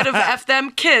 Instead of F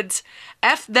them kids,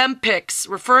 F them picks,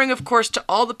 referring, of course, to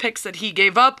all the picks that he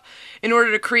gave up in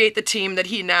order to create the team that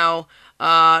he now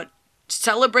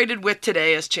celebrated with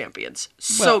today as champions.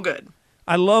 So good.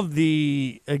 I love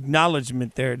the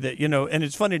acknowledgement there that, and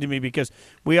it's funny to me because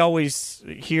we always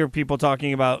hear people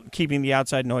talking about keeping the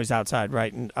outside noise outside,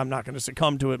 right? And I'm not going to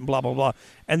succumb to it and blah, blah, blah.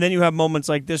 And then you have moments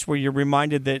like this where you're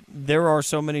reminded that there are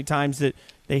so many times that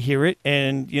they hear it.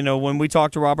 And, when we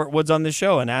talked to Robert Woods on this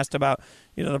show and asked about,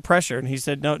 the pressure, and he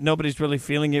said, no, nobody's really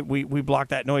feeling it. We block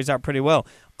that noise out pretty well.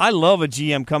 I love a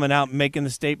GM coming out and making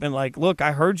the statement like, look,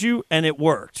 I heard you and it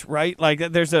worked, right? Like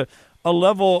there's a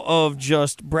level of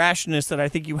just brashness that I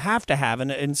think you have to have.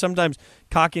 And sometimes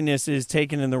cockiness is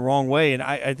taken in the wrong way. And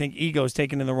I think ego is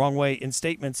taken in the wrong way in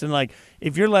statements. And like,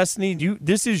 if you're Les Snead,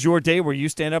 this is your day where you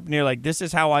stand up and you're like, this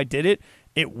is how I did it.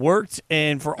 It worked.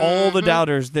 And for all the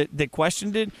doubters that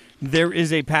questioned it, there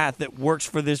is a path that works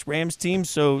for this Rams team.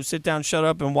 So sit down, shut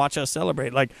up, and watch us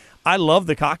celebrate. Like, I love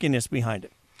the cockiness behind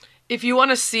it. If you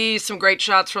want to see some great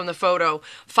shots from the photo,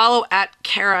 follow at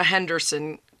Kara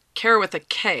Henderson, Kara with a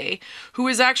K, who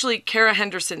is actually Kara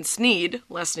Henderson Snead,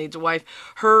 Les Snead's wife.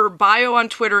 Her bio on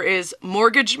Twitter is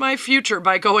 "Mortgage my future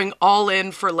by going all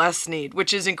in for Les Snead,"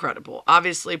 which is incredible.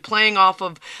 Obviously, playing off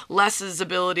of Les's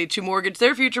ability to mortgage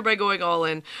their future by going all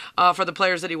in for the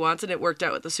players that he wants, and it worked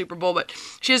out with the Super Bowl. But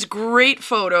she has great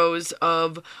photos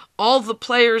of all the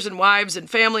players and wives and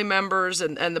family members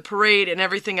and the parade and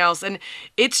everything else. And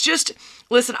it's just,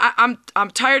 listen,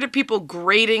 I'm tired of people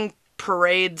grading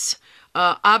parades.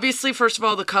 Obviously, first of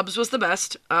all, the Cubs was the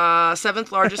best,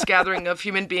 7th largest gathering of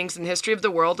human beings in the history of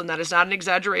the world, and that is not an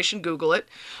exaggeration. Google it.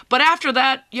 But after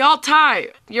that, y'all tie.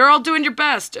 You're all doing your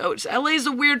best. LA's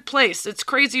a weird place. It's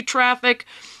crazy traffic.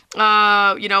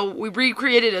 We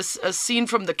recreated a scene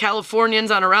from the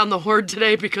Californians on Around the Horn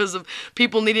today because of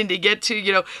people needing to get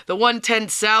to, the 110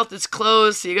 South is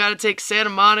closed, so you got to take Santa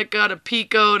Monica to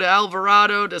Pico to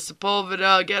Alvarado to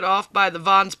Sepulveda, get off by the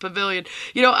Vons Pavilion.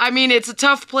 It's a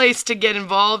tough place to get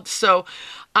involved, so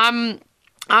I'm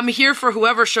here for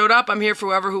whoever showed up. I'm here for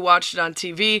whoever who watched it on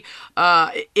TV.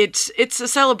 It's a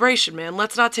celebration, man.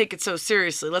 Let's not take it so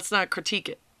seriously. Let's not critique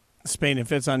it. Spain and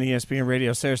Fitz on ESPN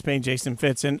Radio. Sarah Spain, Jason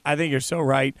Fitz. And I think you're so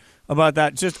right about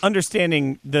that. Just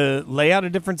understanding the layout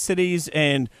of different cities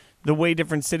and the way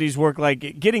different cities work.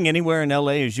 Like getting anywhere in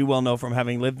LA, as you well know from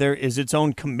having lived there, is its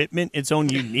own commitment, its own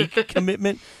unique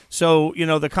commitment. So,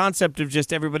 the concept of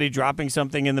just everybody dropping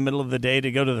something in the middle of the day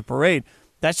to go to the parade,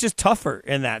 that's just tougher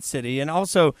in that city. And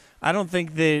also, I don't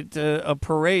think that a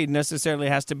parade necessarily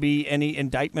has to be any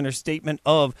indictment or statement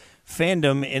of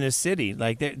fandom in a city.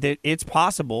 Like, it's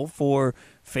possible for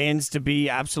fans to be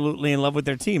absolutely in love with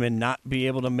their team and not be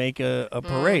able to make a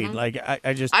parade. Mm-hmm. Like,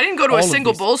 I didn't go to a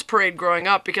single Bulls parade growing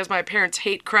up because my parents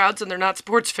hate crowds and they're not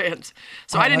sports fans.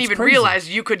 So I didn't even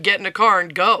realize you could get in a car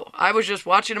and go. I was just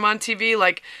watching them on TV,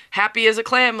 like, happy as a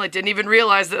clam. Like, didn't even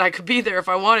realize that I could be there if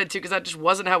I wanted to because that just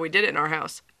wasn't how we did it in our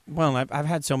house. Well, I've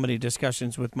had so many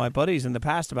discussions with my buddies in the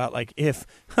past about, like, if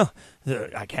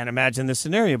I can't imagine this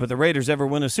scenario, but the Raiders ever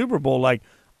win a Super Bowl, like,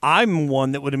 I'm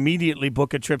one that would immediately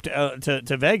book a trip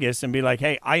to Vegas and be like,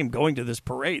 hey, I am going to this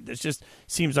parade. This just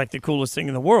seems like the coolest thing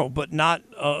in the world. But not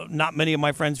many of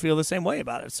my friends feel the same way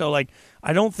about it. So, like,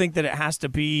 I don't think that it has to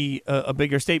be a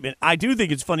bigger statement. I do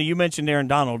think it's funny. You mentioned Aaron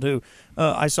Donald, who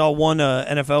I saw one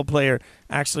NFL player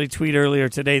actually tweet earlier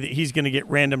today that he's going to get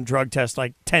random drug tests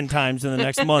like 10 times in the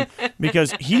next month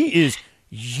because he is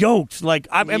yoked. Like,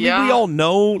 I mean, we all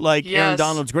know, like, Aaron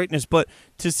Donald's greatness, but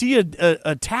to see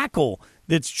a tackle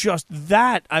that's just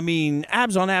that, I mean,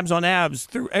 abs on abs on abs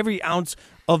through every ounce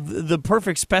of the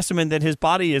perfect specimen that his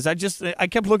body is. I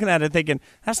kept looking at it thinking,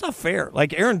 that's not fair.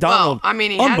 Like, Aaron Donald, well, I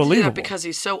mean, he had to do that because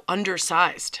he's so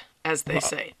undersized, as they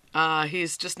say.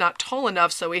 He's just not tall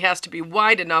enough, so he has to be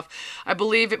wide enough. I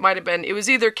believe it was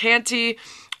either Canty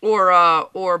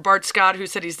or Bart Scott who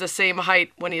said he's the same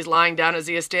height when he's lying down as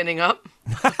he is standing up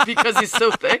because he's so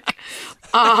thick.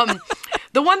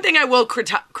 The one thing I will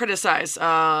criticize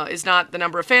is not the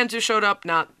number of fans who showed up,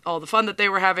 not all the fun that they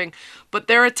were having, but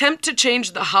their attempt to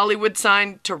change the Hollywood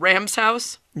sign to Rams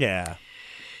House. Yeah.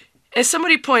 As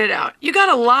somebody pointed out, you got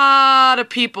a lot of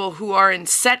people who are in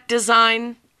set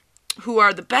design, who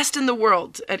are the best in the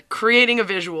world at creating a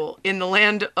visual in the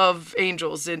land of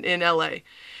angels in LA.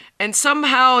 And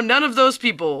somehow none of those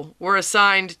people were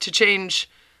assigned to change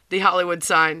the Hollywood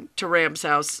sign to Rams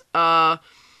House.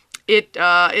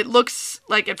 It looks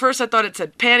like, at first I thought it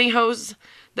said pantyhose,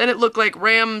 then it looked like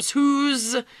Rams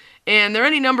Who's, and there are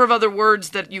any number of other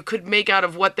words that you could make out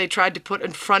of what they tried to put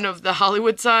in front of the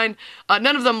Hollywood sign.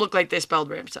 None of them look like they spelled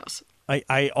Rams House.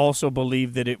 I also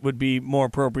believe that it would be more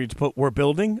appropriate to put "we're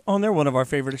building" on there, one of our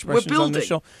favorite expressions on this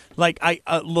show. Like,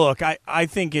 I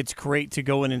think it's great to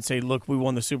go in and say, look, we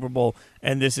won the Super Bowl,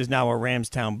 and this is now a Rams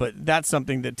town, but that's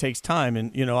something that takes time.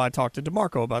 And, you know, I talked to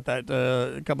DeMarco about that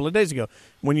a couple of days ago.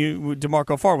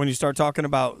 DeMarco Farr, when you start talking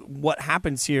about what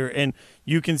happens here, and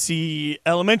you can see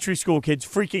elementary school kids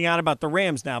freaking out about the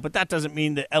Rams now, but that doesn't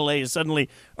mean that LA is suddenly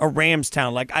a Rams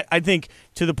town. Like, I think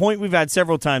to the point we've had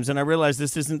several times, and I realize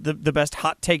this isn't the best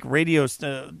hot take radio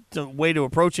way to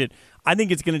approach it. I think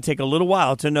it's going to take a little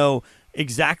while to know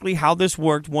exactly how this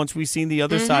worked once we've seen the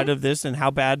other side of this and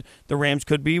how bad the Rams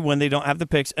could be when they don't have the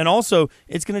picks. And also,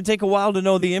 it's going to take a while to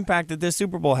know the impact that this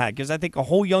Super Bowl had, because I think a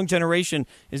whole young generation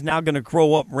is now going to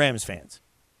grow up Rams fans.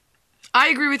 I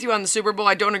agree with you on the Super Bowl.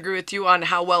 I don't agree with you on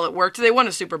how well it worked. They won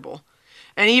a Super Bowl.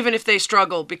 And even if they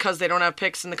struggle because they don't have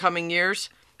picks in the coming years,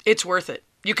 it's worth it.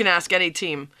 You can ask any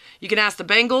team. You can ask the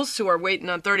Bengals, who are waiting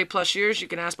on 30-plus years. You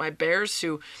can ask my Bears,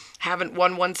 who haven't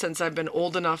won one since I've been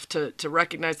old enough to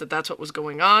recognize that that's what was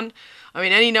going on. I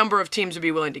mean, any number of teams would be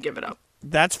willing to give it up.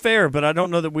 That's fair, but I don't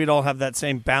know that we'd all have that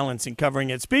same balance in covering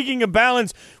it. Speaking of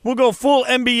balance, we'll go full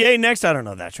NBA next. I don't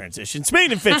know that transition.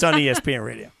 Spain and Fitz on ESPN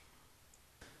Radio.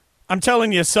 I'm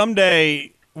telling you,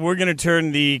 someday we're going to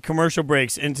turn the commercial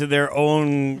breaks into their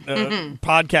own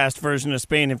podcast version of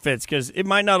Spain and Fitz, because it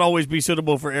might not always be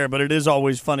suitable for air, but it is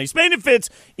always funny. Spain and Fitz,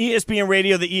 ESPN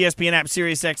Radio, the ESPN app,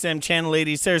 Sirius XM, Channel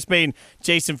 80, Sarah Spain,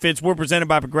 Jason Fitz. We're presented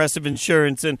by Progressive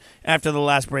Insurance, and after the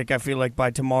last break, I feel like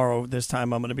by tomorrow, this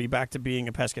time, I'm going to be back to being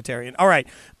a pescatarian. All right,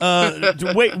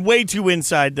 way too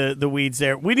inside the weeds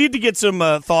there. We need to get some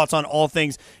thoughts on all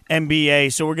things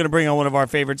NBA, so we're going to bring on one of our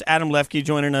favorites, Adam Lefke,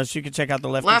 joining us. You can check out the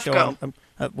Lefke Show on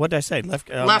what did I say?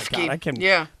 Lefke.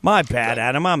 Yeah. My bad,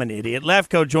 Adam. I'm an idiot.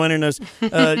 Lefko joining us.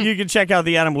 You can check out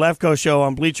the Adam Lefko Show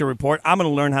on Bleacher Report. I'm going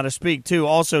to learn how to speak, too.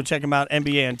 Also, check him out,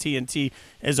 NBA on TNT,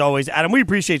 as always. Adam, we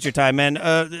appreciate your time, man.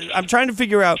 I'm trying to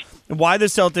figure out why the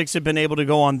Celtics have been able to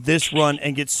go on this run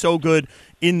and get so good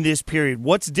in this period.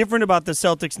 What's different about the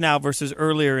Celtics now versus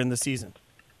earlier in the season?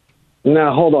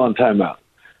 Now, hold on, timeout.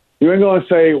 You ain't going to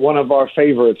say one of our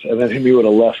favorites and then hit me with a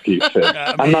Lefke fit.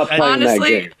 I'm not playing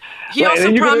honestly, that game. He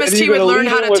also promised he would learn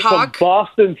how to talk.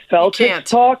 Boston Celtics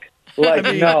talk? Like,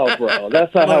 no, bro.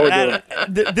 That's not how we're doing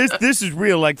it. This is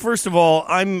real. Like, first of all,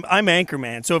 I'm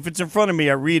Anchorman, so if it's in front of me,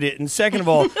 I read it. And second of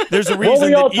all, there's a reason what were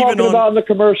y'all talking about in the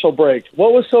commercial break?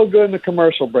 What was so good in the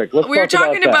commercial break? We were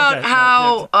talking about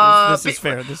how this is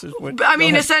fair. This is what, I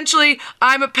mean, essentially,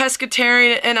 I'm a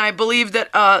pescatarian, and I believe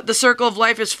that the circle of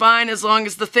life is fine as long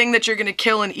as the thing that you're going to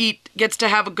kill and eat gets to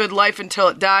have a good life until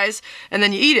it dies, and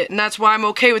then you eat it. And that's why I'm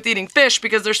okay with eating fish,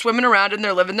 because they're swimming around and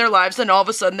they're living their lives, and all of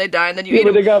a sudden they die, and then you eat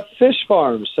them. They got fish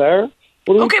farms, Sarah.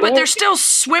 Okay, but they're still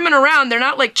swimming around. They're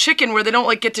not like chicken where they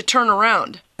don't get to turn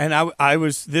around. And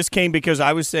this came because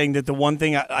I was saying that the one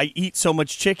thing I eat so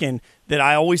much chicken that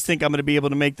I always think I'm going to be able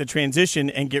to make the transition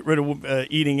and get rid of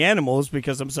eating animals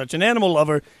because I'm such an animal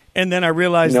lover. And then I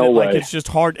realized it's just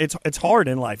hard. It's hard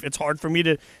in life. It's hard for me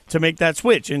to make that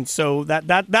switch. And so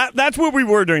that's where we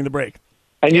were during the break.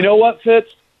 And you know what,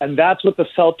 Fitz? And that's what the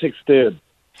Celtics did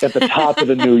at the top of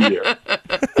the new year.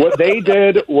 What they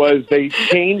did was they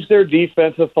changed their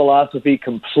defensive philosophy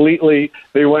completely.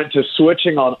 They went to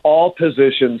switching on all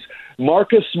positions.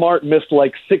 Marcus Smart missed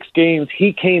like 6 games.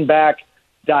 He came back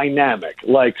dynamic,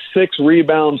 like 6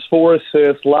 rebounds, 4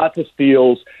 assists, lots of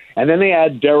steals. And then they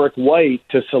add Derek White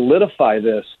to solidify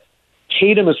this.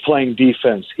 Tatum is playing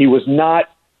defense. He was not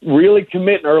really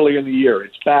committing early in the year.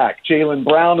 It's back. Jaylen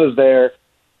Brown is there.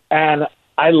 And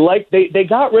I like they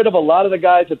got rid of a lot of the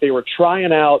guys that they were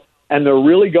trying out, and they're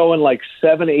really going like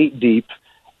 7, 8 deep.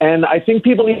 And I think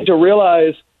people need to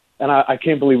realize, and I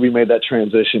can't believe we made that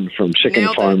transition from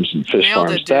chicken farms and fish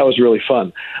farms. That was really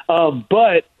fun.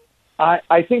 But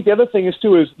I think the other thing is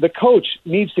the coach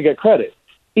needs to get credit.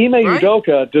 Ime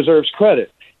Udoka deserves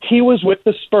credit. He was with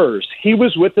the Spurs. He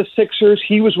was with the Sixers.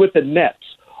 He was with the Nets.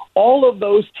 All of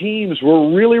those teams were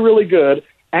really, really good,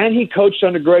 and he coached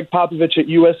under Greg Popovich at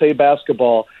USA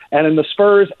Basketball. And in the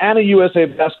Spurs and at USA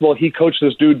Basketball, he coached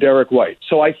this dude, Derek White.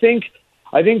 So I think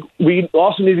we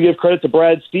also need to give credit to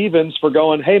Brad Stevens for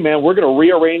going, hey, man, we're going to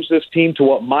rearrange this team to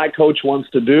what my coach wants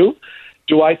to do.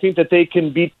 Do I think that they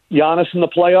can beat Giannis in the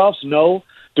playoffs? No.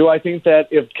 Do I think that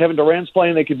if Kevin Durant's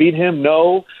playing, they can beat him?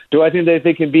 No. Do I think that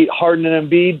they can beat Harden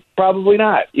and Embiid? Probably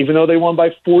not, even though they won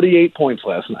by 48 points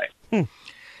last night.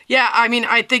 Yeah, I mean,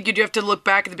 I think you do have to look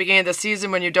back at the beginning of the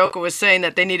season when Udoka was saying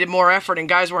that they needed more effort and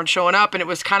guys weren't showing up, and it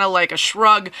was kind of like a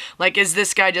shrug, like, is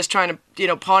this guy just trying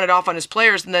to, pawn it off on his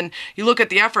players? And then you look at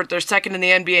the effort, they're second in the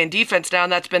NBA in defense now,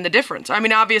 and that's been the difference. I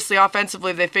mean, obviously,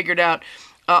 offensively, they figured out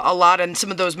a lot, and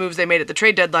some of those moves they made at the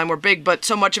trade deadline were big, but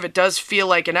so much of it does feel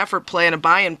like an effort play and a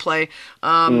buy-in play.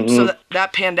 So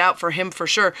that panned out for him for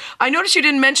sure. I noticed you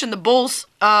didn't mention the Bulls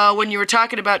when you were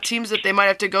talking about teams that they might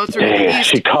have to go through in the East.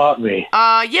 She caught me.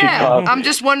 I'm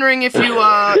just wondering if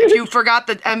you forgot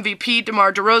the MVP,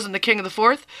 DeMar DeRozan, the king of the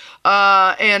fourth,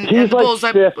 and the Bulls.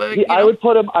 I would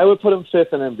put him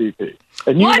 5th in MVP,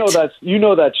 and you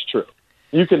know that's true.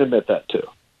 You can admit that too.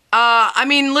 I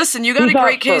mean, listen, you got a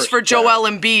great case for Joel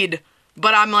Embiid,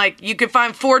 but I'm like, you could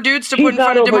find 4 dudes to put in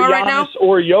front of DeMar right now.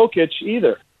 Or Jokic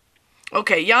either.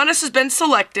 Okay, Giannis has been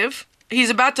selective. He's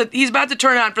about to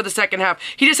turn on for the second half.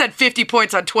 He just had 50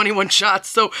 points on 21 shots,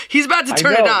 so he's about to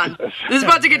turn it on. This is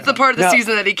about to get to the part of the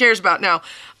season that he cares about now.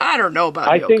 I don't know about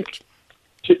Jokic.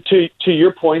 I think, to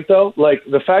your point, though, like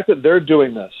the fact that they're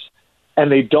doing this and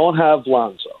they don't have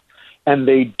Lonzo and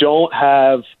they don't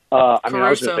have I was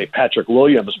going to say Patrick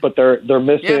Williams, but they're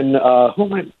missing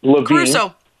Levine.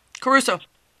 Caruso.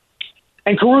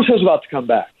 And Caruso's about to come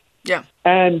back. Yeah.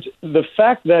 And the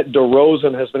fact that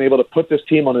DeRozan has been able to put this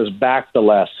team on his back the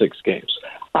last 6 games,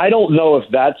 I don't know if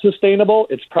that's sustainable.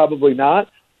 It's probably not,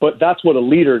 but that's what a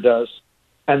leader does,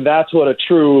 and that's what a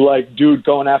true dude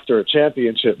going after a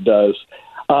championship does.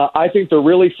 I think they're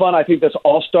really fun. I think this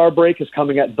All-Star break is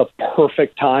coming at the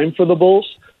perfect time for the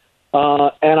Bulls,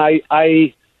 and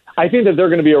I think that they're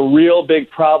going to be a real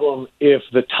big problem if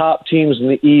the top teams in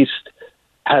the East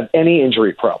have any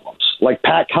injury problems. Like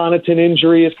Pat Connaughton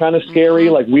injury is kind of scary.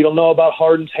 Like we don't know about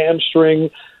Harden's hamstring.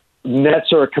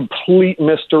 Nets are a complete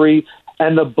mystery.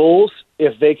 And the Bulls,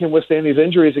 if they can withstand these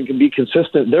injuries and can be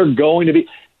consistent, they're going to be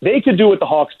 – they could do what the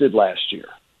Hawks did last year.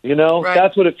 Right.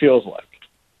 That's what it feels like.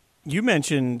 You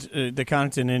mentioned the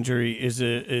Connaughton injury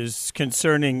is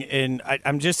concerning, and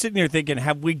I'm just sitting here thinking,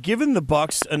 have we given the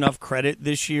Bucks enough credit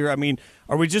this year? I mean,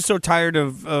 are we just so tired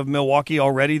of Milwaukee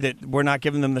already that we're not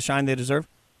giving them the shine they deserve?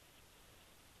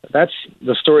 That's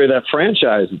the story of that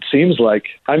franchise, it seems like.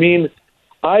 I mean,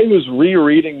 I was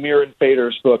rereading Miran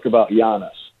Fader's book about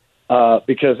Giannis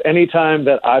because anytime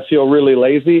that I feel really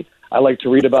lazy, I like to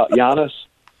read about Giannis.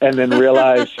 And then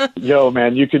realize, yo,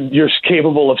 man, you're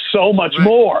capable of so much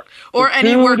more. Or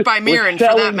any work by Miran,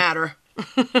 for that matter.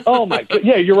 Oh, my God.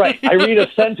 Yeah, you're right. I read a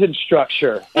sentence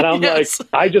structure, and I'm like,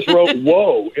 I just wrote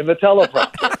whoa in the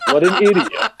teleprompter. What an idiot.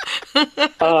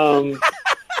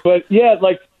 But, yeah,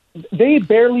 they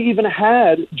barely even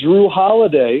had Drew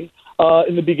Holiday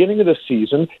in the beginning of the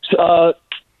season.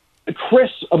 Chris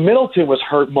Middleton was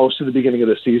hurt most of the beginning of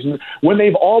the season. When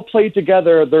they've all played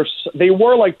together, they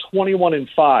were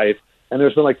 21-5, and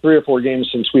there's been 3 or 4 games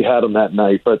since we had them that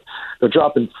night, but they're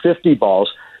dropping 50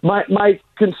 balls. My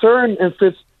concern, and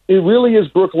it really is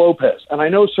Brook Lopez. And I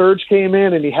know Serge came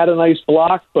in and he had a nice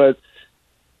block, but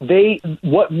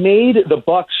what made the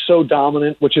Bucks so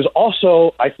dominant, which is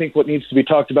also, I think, what needs to be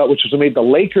talked about, which was what made the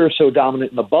Lakers so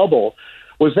dominant in the bubble,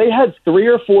 was they had 3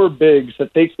 or 4 bigs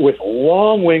with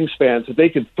long wingspans that they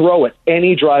could throw at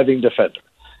any driving defender.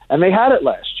 And they had it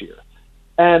last year.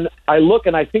 And I look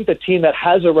and I think the team that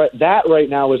has that right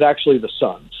now is actually the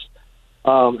Suns.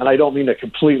 And I don't mean to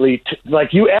completely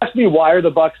like you asked me why are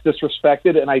the Bucks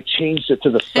disrespected, and I changed it to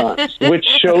the Suns, which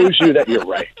shows you that you're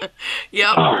right.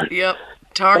 Yep.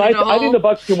 But I think the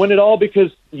Bucks can win it all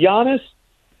because Giannis.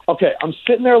 Okay, I'm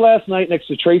sitting there last night next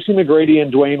to Tracy McGrady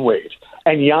and Dwayne Wade,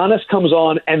 and Giannis comes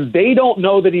on, and they don't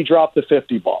know that he dropped the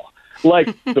 50 ball. Like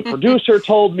the producer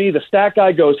told me, the stat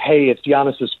guy goes, "Hey, it's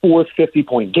Giannis's fourth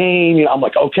 50-point game." I'm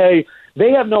like, okay,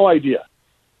 they have no idea.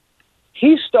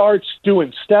 He starts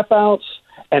doing step outs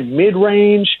and mid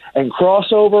range and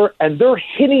crossover, and they're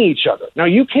hitting each other. Now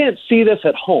you can't see this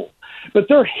at home, but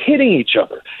they're hitting each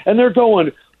other, and they're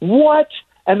going, "What?"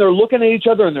 And they're looking at each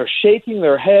other, and they're shaking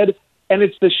their head. And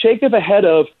it's the shake of the head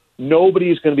of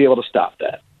nobody's going to be able to stop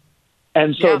that.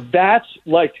 And so that's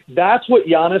what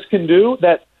Giannis can do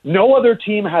that no other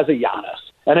team has a Giannis.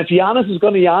 And if Giannis is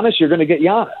going to Giannis, you're going to get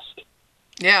Giannis.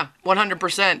 Yeah,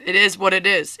 100%. It is what it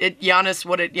is.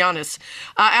 Giannis.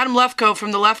 Adam Lefkoe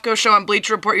from the Lefkoe Show on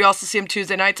Bleacher Report. You also see him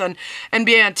Tuesday nights on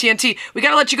NBA on TNT. We got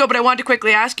to let you go, but I wanted to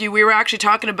quickly ask you. We were actually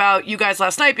talking about you guys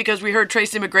last night because we heard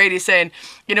Tracy McGrady saying,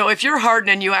 if you're Harden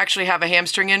and you actually have a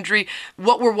hamstring injury,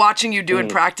 what we're watching you do in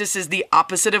practice is the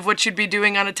opposite of what you'd be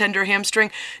doing on a tender hamstring.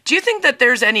 Do you think that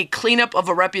there's any cleanup of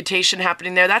a reputation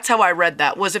happening there? That's how I read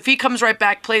that, was if he comes right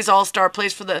back, plays All-Star,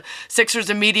 plays for the Sixers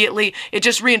immediately, it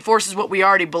just reinforces what we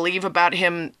already believe about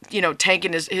him,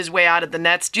 tanking his way out of the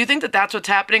Nets. Do you think that that's what's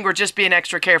happening, or just being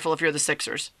extra careful if you're the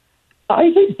Sixers?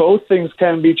 I think both things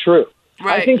can be true.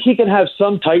 Right. I think he can have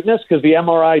some tightness because the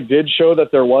MRI did show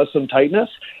that there was some tightness.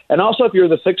 And also, if you're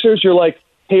the Sixers, you're like,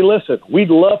 hey, listen, we'd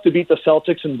love to beat the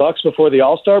Celtics and Bucks before the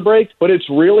All-Star break, but it's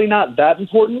really not that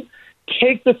important.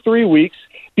 Take the 3 weeks,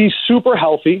 be super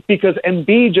healthy, because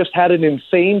Embiid just had an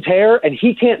insane tear, and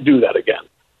he can't do that again.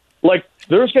 Like,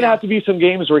 there's going to have to be some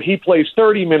games where he plays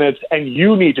 30 minutes and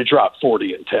you need to drop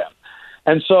 40 and 10.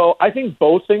 And so I think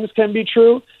both things can be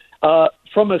true.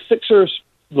 From a Sixers,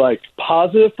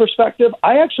 positive perspective,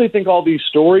 I actually think all these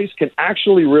stories can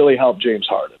actually really help James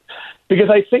Harden.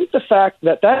 Because I think the fact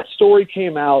that story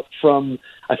came out from,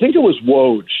 I think it was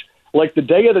Woj, the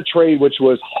day of the trade, which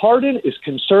was Harden is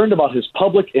concerned about his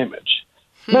public image.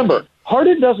 Remember,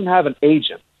 Harden doesn't have an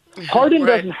agent. Harden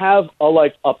doesn't have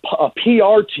a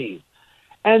PR team.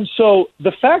 And so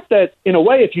the fact that, in a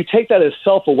way, if you take that as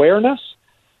self-awareness,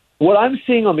 what I'm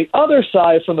seeing on the other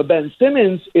side from the Ben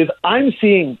Simmons is I'm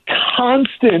seeing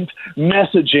constant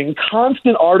messaging,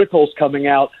 constant articles coming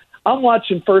out. I'm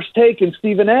watching First Take, and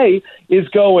Stephen A. is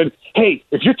going, hey,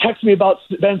 if you're texting me about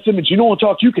Ben Simmons, you don't want to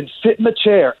talk, you can sit in the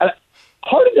chair. And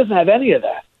Harden doesn't have any of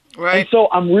that. Right. And so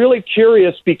I'm really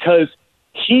curious because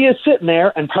he is sitting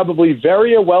there and probably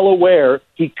very well aware.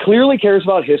 He clearly cares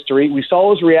about history. We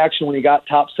saw his reaction when he got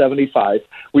top 75.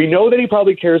 We know that he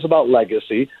probably cares about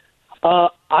legacy.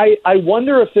 I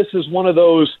wonder if this is one of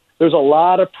those, there's a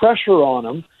lot of pressure on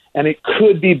him, and it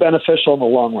could be beneficial in the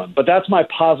long run. But that's my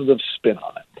positive spin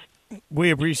on it.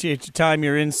 We appreciate your time,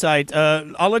 your insight.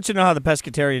 I'll let you know how the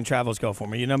pescatarian travels go for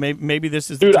me. Maybe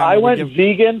this is the Dude, time I went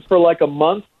vegan for a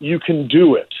month. You can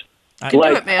do it. Do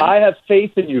it, man. I have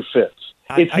faith in you, Fitz.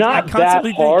 It's not that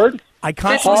hard.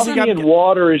 Coffee and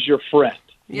water is your friend.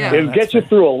 Yeah. It'll get you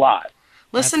through a lot.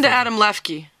 Listen to Adam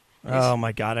Lefke. Oh,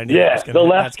 my God. I knew the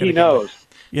Lefke knows.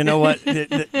 You know what?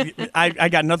 I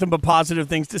got nothing but positive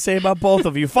things to say about both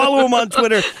of you. Follow him on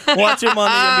Twitter. Watch him on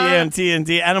the NBA and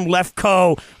TNT. Adam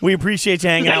Lefkoe. We appreciate you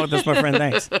hanging out with us, my friend.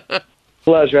 Thanks.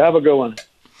 Pleasure. Have a good one.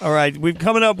 All right. We've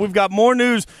got more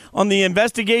news on the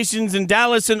investigations in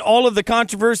Dallas and all of the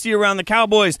controversy around the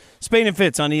Cowboys. Spain and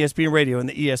Fitz on ESPN Radio and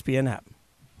the ESPN app.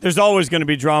 There's always going to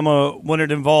be drama when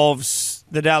it involves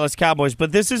the Dallas Cowboys,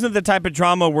 but this isn't the type of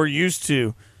drama we're used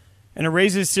to. And it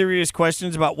raises serious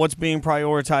questions about what's being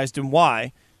prioritized and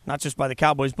why, not just by the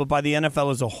Cowboys, but by the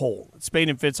NFL as a whole. It's Spain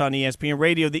and Fitz on ESPN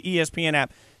Radio, the ESPN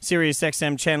app, Sirius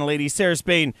XM Channel 80. Sarah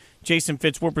Spain, Jason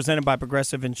Fitz, we're presented by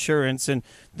Progressive Insurance. And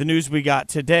the news we got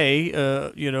today,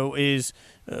 is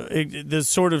the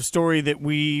sort of story that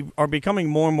we are becoming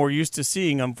more and more used to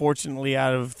seeing, unfortunately,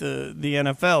 out of the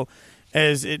NFL.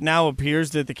 As it now appears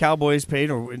that the Cowboys paid,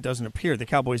 or it doesn't appear, the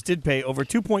Cowboys did pay over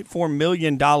 $2.4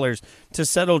 million to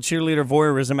settle cheerleader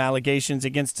voyeurism allegations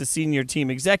against a senior team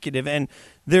executive. And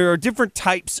there are different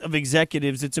types of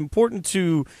executives. It's important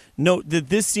to note that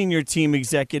this senior team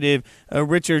executive,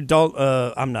 Richard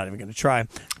I'm not even going to try.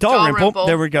 Dalrymple.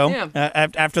 There we go. Yeah.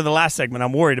 After the last segment,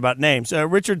 I'm worried about names.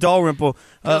 Richard Dalrymple.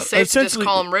 Safe to just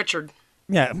call him Richard.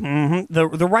 Yeah. Mm-hmm,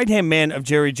 the right-hand man of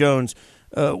Jerry Jones.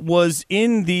 was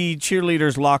in the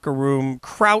cheerleaders' locker room,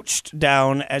 crouched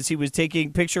down as he was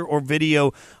taking picture or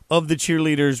video of the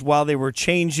cheerleaders while they were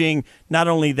changing. Not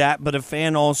only that, but a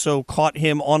fan also caught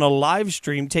him on a live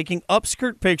stream taking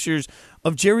upskirt pictures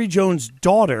of Jerry Jones'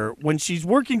 daughter when she's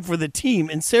working for the team.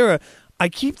 And Sarah, I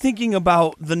keep thinking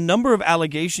about the number of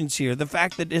allegations here, the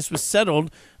fact that this was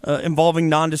settled involving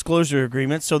non-disclosure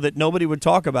agreements so that nobody would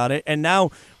talk about it. And now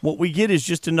what we get is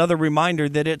just another reminder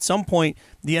that at some point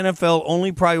the NFL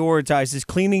only prioritizes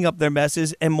cleaning up their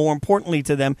messes and, more importantly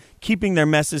to them, keeping their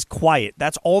messes quiet.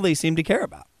 That's all they seem to care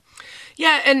about.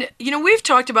 Yeah, and, we've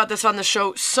talked about this on the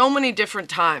show so many different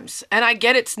times. And I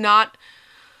get it's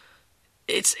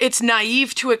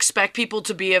naive to expect people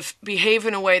to behave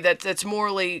in a way that's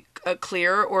morally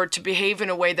clear or to behave in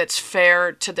a way that's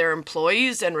fair to their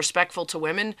employees and respectful to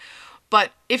women.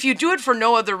 But if you do it for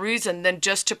no other reason than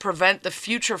just to prevent the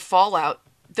future fallout,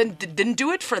 then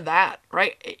do it for that,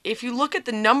 right? If you look at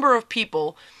the number of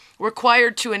people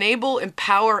required to enable,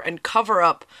 empower, and cover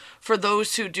up for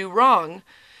those who do wrong,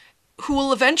 who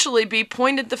will eventually be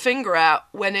pointed the finger at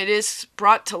when it is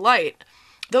brought to light,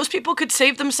 those people could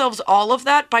save themselves all of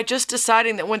that by just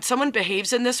deciding that when someone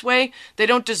behaves in this way, they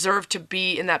don't deserve to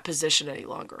be in that position any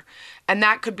longer. And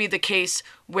that could be the case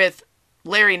with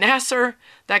Larry Nassar.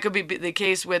 That could be the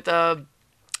case with a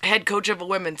head coach of a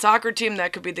women's soccer team.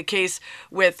 That could be the case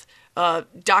with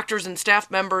doctors and staff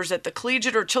members at the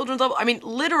collegiate or children's level. I mean,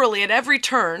 literally at every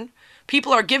turn,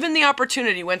 people are given the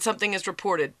opportunity when something is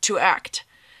reported to act.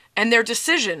 And their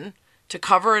decision to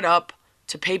cover it up,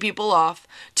 to pay people off,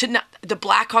 the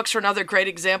Blackhawks are another great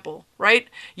example, right?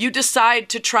 You decide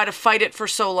to try to fight it for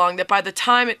so long that by the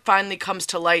time it finally comes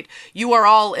to light, you are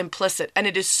all implicit, and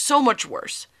it is so much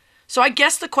worse. So I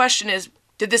guess the question is,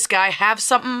 did this guy have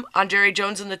something on Jerry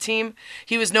Jones and the team?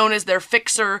 He was known as their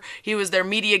fixer. He was their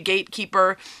media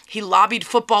gatekeeper. He lobbied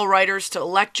football writers to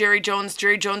elect Jerry Jones.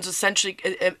 Jerry Jones essentially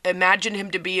imagined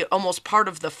him to be almost part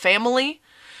of the family.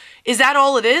 Is that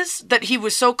all it is? That he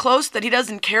was so close that he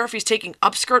doesn't care if he's taking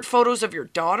upskirt photos of your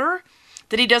daughter?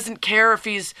 That he doesn't care if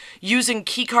he's using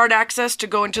keycard access to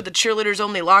go into the cheerleaders'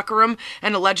 only locker room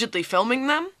and allegedly filming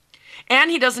them? And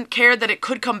he doesn't care that it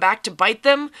could come back to bite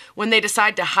them when they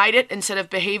decide to hide it instead of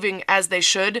behaving as they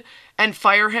should and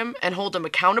fire him and hold him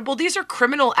accountable? These are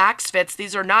criminal acts, Fitz.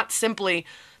 These are not simply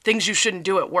things you shouldn't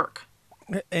do at work.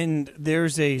 And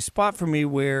there's a spot for me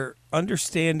where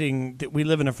understanding that we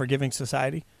live in a forgiving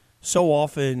society, so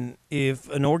often, if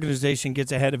an organization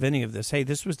gets ahead of any of this, hey,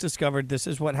 this was discovered, this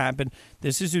is what happened,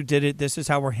 this is who did it, this is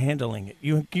how we're handling it.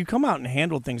 You come out and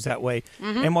handle things that way.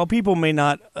 Mm-hmm. And while people may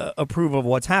not approve of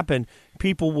what's happened,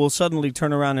 people will suddenly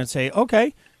turn around and say,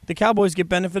 okay, the Cowboys get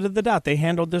benefit of the doubt. They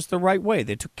handled this the right way.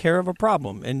 They took care of a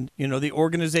problem. And, the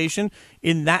organization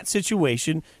in that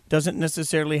situation doesn't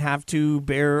necessarily have to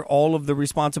bear all of the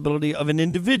responsibility of an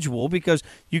individual, because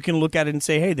you can look at it and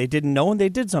say, hey, they didn't know and they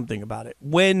did something about it.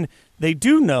 When they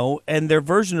do know, and their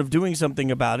version of doing something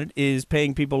about it is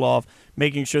paying people off,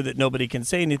 making sure that nobody can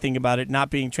say anything about it, not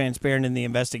being transparent in the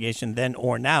investigation then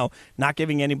or now, not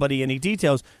giving anybody any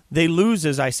details, they lose,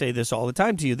 as I say this all the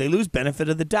time to you, they lose benefit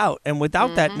of the doubt. And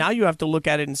without that, now you have to look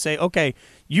at it and say, okay,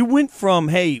 you went from,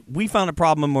 hey, we found a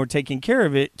problem and we're taking care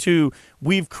of it, to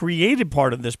we've created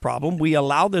part of this problem. We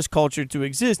allow this culture to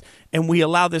exist, and we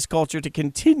allow this culture to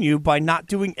continue by not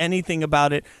doing anything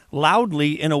about it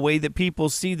loudly in a way that people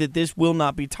see that this will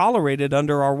not be tolerated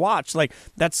under our watch. Like,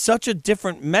 that's such a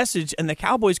different message, and the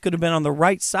Cowboys could have been on the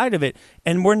right side of it.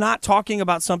 And we're not talking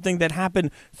about something that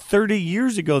happened 30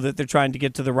 years ago that they're trying to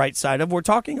get to the right side of. We're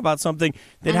talking about something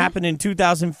that happened in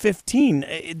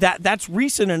 2015. That's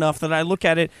recent enough that I look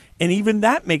at it, and even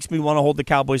that makes me want to hold the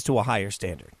Cowboys to a higher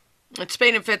standard. It's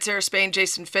Spain and Fitz, Sarah Spain,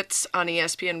 Jason Fitz on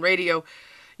ESPN Radio.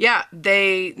 Yeah,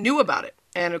 they knew about it.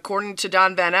 And according to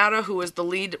Don Van Atta, who was the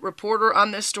lead reporter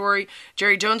on this story,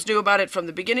 Jerry Jones knew about it from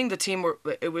the beginning.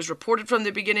 It was reported from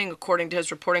the beginning. According to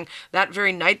his reporting, that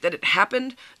very night that it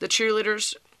happened, the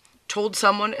cheerleaders told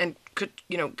someone and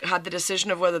had the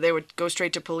decision of whether they would go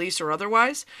straight to police or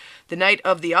otherwise. The night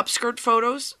of the upskirt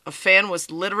photos, a fan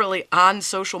was literally on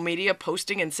social media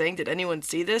posting and saying, did anyone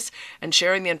see this? And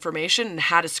sharing the information, and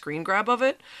had a screen grab of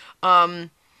it.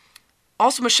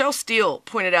 Also, Michelle Steele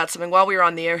pointed out something while we were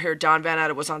on the air here. Don Van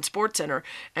Atta was on SportsCenter,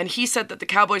 and he said that the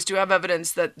Cowboys do have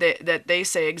evidence that they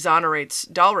say exonerates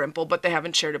Dalrymple, but they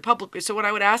haven't shared it publicly. So what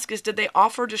I would ask is, did they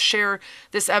offer to share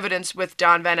this evidence with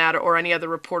Don Van Atta or any other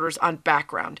reporters on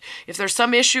background? If there's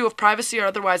some issue of privacy or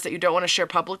otherwise that you don't want to share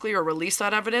publicly or release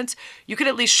that evidence, you could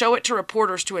at least show it to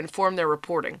reporters to inform their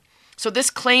reporting. So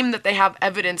this claim that they have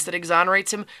evidence that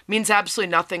exonerates him means absolutely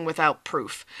nothing without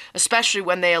proof, especially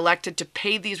when they elected to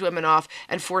pay these women off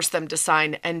and force them to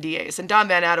sign NDAs. And Don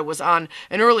Van Natta was on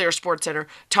an earlier SportsCenter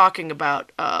talking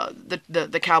about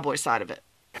the Cowboy side of it.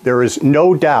 There is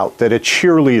no doubt that a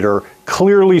cheerleader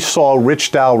clearly saw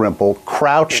Rich Dalrymple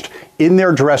crouched in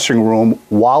their dressing room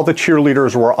while the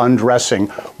cheerleaders were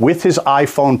undressing with his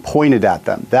iPhone pointed at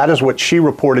them. That is what she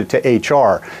reported to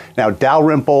HR. Now,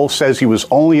 Dalrymple says he was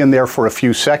only in there for a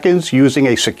few seconds using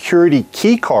a security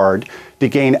key card to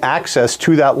gain access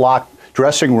to that locked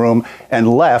dressing room and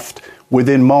left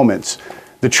within moments.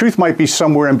 The truth might be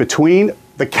somewhere in between.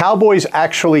 The Cowboys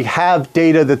actually have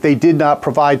data that they did not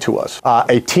provide to us.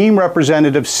 A team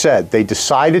representative said they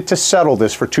decided to settle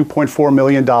this for $2.4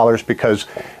 million because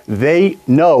they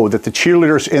know that the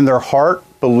cheerleaders in their heart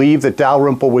believe that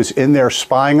Dalrymple was in there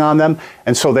spying on them,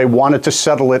 and so they wanted to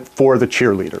settle it for the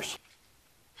cheerleaders.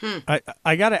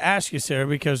 I got to ask you, Sarah,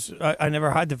 because I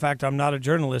never hide the fact I'm not a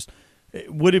journalist.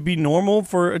 Would it be normal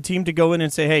for a team to go in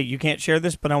and say, hey, you can't share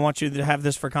this, but I want you to have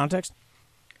this for context?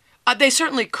 They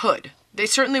certainly could. They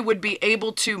certainly would be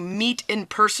able to meet in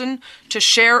person to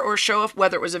share or show off,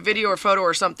 whether it was a video or photo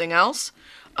or something else.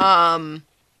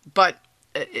 But,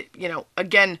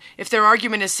 again, if their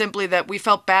argument is simply that we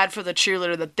felt bad for the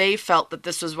cheerleader, that they felt that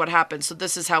this was what happened, so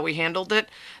this is how we handled it,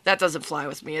 that doesn't fly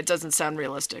with me. It doesn't sound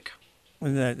realistic.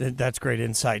 That's great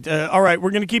insight. All right,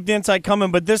 we're going to keep the insight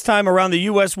coming, but this time around the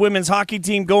U.S. women's hockey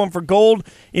team going for gold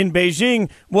in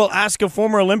Beijing. We'll ask a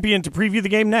former Olympian to preview the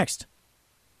game next.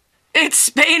 It's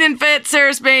Spain and Fitz,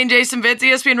 Sarah Spain, Jason Fitz,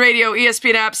 ESPN Radio,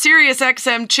 ESPN App, Sirius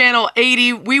XM Channel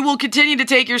 80. We will continue to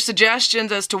take your suggestions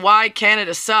as to why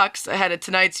Canada sucks ahead of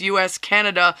tonight's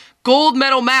U.S.-Canada gold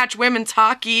medal match, women's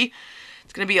hockey.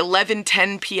 It's going to be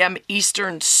 11:10 p.m.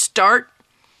 Eastern start.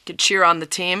 You can cheer on the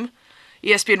team.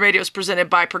 ESPN Radio is presented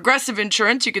by Progressive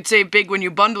Insurance. You can save big when you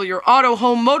bundle your auto,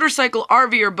 home, motorcycle,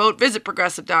 RV, or boat. Visit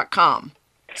Progressive.com.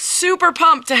 Super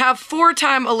pumped to have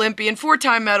four-time Olympian,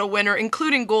 four-time medal winner,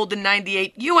 including gold in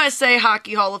 '98, USA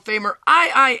Hockey Hall of Famer,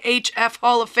 IIHF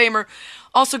Hall of Famer.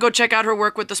 Also go check out her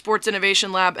work with the Sports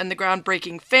Innovation Lab and the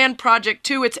groundbreaking Fan Project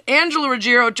 2. It's Angela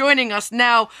Ruggiero joining us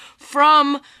now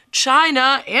from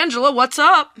China. Angela, what's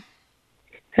up?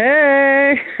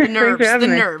 Hey. The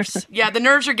nerves. Yeah, the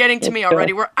nerves are getting to me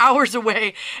already. We're hours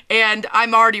away, and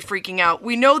I'm already freaking out.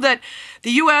 We know that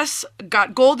the U.S.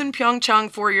 got gold in Pyeongchang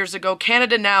 4 years ago.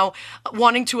 Canada now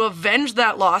wanting to avenge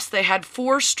that loss. They had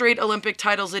 4 straight Olympic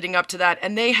titles leading up to that,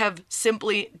 and they have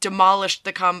simply demolished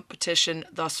the competition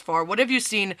thus far. What have you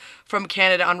seen from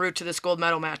Canada en route to this gold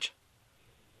medal match?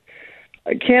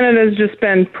 Canada's just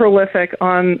been prolific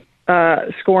on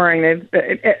scoring.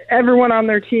 Everyone on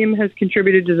their team has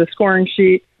contributed to the scoring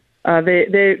sheet.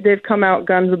 They've come out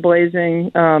guns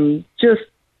a-blazing.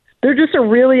 They're just a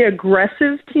really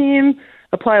aggressive team.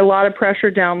 Apply a lot of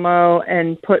pressure down low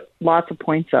and put lots of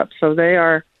points up. So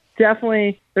they're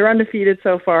undefeated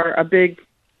so far. A big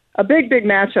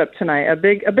matchup tonight. A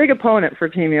big opponent for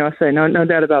Team USA. No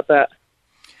doubt about that.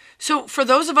 So for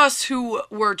those of us who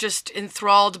were just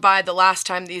enthralled by the last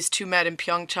time these two met in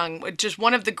Pyeongchang, just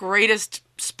one of the greatest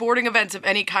sporting events of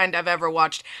any kind I've ever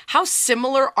watched, how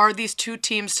similar are these two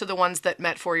teams to the ones that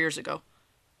met 4 years ago?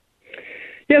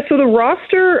 Yeah, so the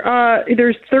roster,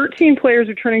 there's 13 players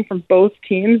returning from both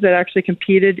teams that actually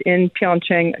competed in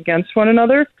Pyeongchang against one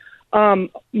another.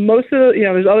 Most of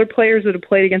there's other players that have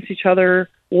played against each other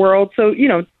world. So,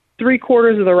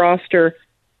 3/4 of the roster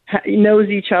knows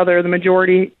each other. The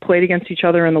majority played against each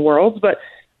other in the Worlds. But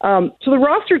so the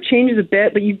roster changes a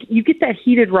bit, but you get that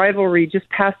heated rivalry just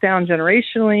passed down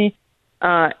generationally.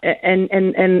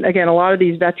 And again, a lot of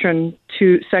these veteran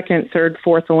second, third,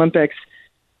 fourth Olympics,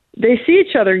 they see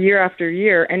each other year after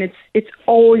year, and it's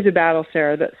always a battle,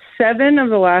 Sarah. That 7 of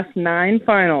the last 9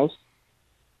 finals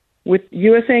with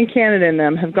USA and Canada in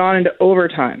them have gone into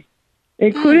overtime,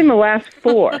 including the last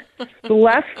 4. The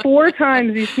last 4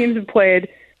 times these teams have played,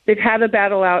 they've had a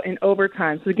battle out in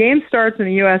overtime. So the game starts in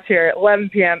the U.S. here at 11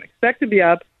 p.m. Expect to be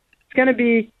up. It's going to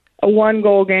be a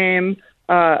 1-goal game,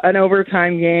 an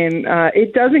overtime game.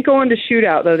 It doesn't go into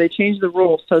shootout, though. They changed the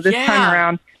rules. So this time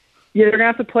around, they're going to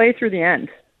have to play through the end.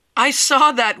 I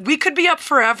saw that. We could be up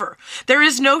forever. There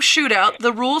is no shootout.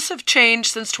 The rules have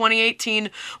changed since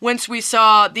 2018, once we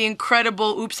saw the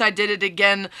incredible Oops, I Did It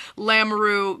Again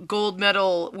Lamoureux gold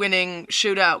medal winning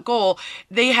shootout goal.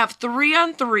 They have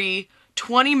 3-on-3,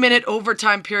 20-minute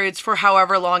overtime periods for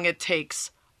however long it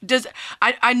takes.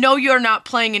 I know you're not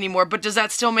playing anymore, but does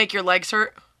that still make your legs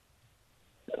hurt?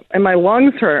 And my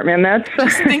lungs hurt, man. That's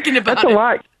just thinking about that's a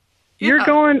lot. You're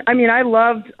going. I mean, I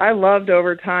loved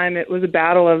overtime. It was a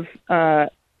battle of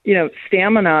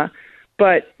stamina,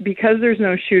 But because there's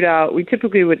no shootout, we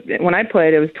typically would, when I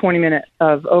played, it was 20 minutes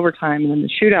of overtime and then the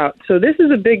shootout. So this is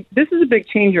a big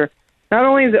changer. Not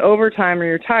only is it overtime or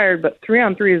you're tired, but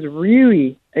 3-on-3 is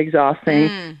really exhausting.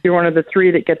 You're one of the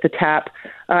three that get the tap.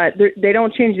 They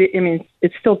don't change it. I mean,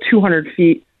 it's still 200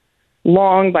 feet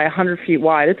long by 100 feet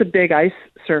wide. It's a big ice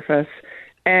surface,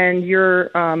 and you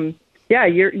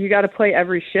got to play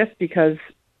every shift, because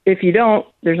if you don't,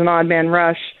 there's an odd man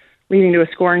rush leading to a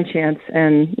scoring chance,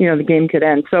 and the game could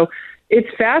end. So it's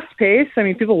fast paced. I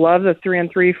mean, people love the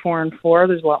 3-on-3, 4-on-4.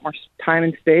 There's a lot more time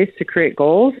and space to create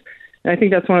goals, and I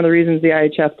think that's one of the reasons the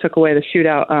IHF took away the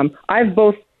shootout. I've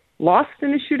both lost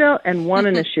in a shootout and won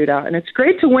in a shootout, and it's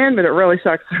great to win, but it really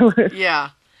sucks to lose.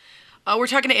 Yeah. We're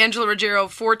talking to Angela Ruggiero,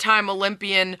 4-time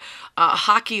Olympian,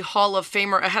 Hockey Hall of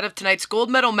Famer, ahead of tonight's gold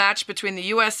medal match between the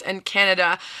U.S. and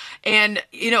Canada. And,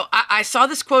 I saw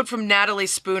this quote from Natalie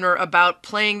Spooner about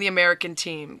playing the American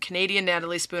team. Canadian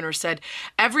Natalie Spooner said,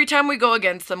 "Every time we go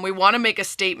against them, we want to make a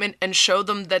statement and show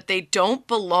them that they don't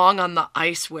belong on the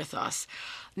ice with us."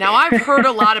 Now, I've heard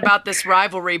a lot about this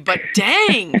rivalry, but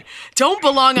dang, don't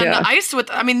belong on the ice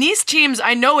with... I mean, these teams,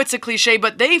 I know it's a cliche,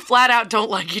 but they flat out don't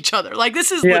like each other. Like,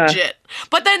 this is legit.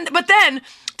 But then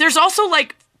there's also,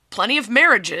 like, plenty of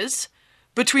marriages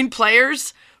between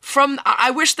players from...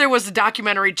 I wish there was a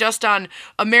documentary just on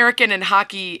American and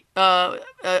hockey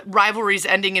rivalries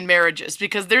ending in marriages,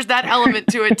 because there's that element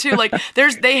to it, too. Like,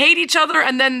 they hate each other,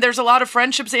 and then there's a lot of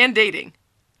friendships and dating.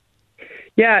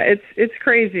 Yeah, it's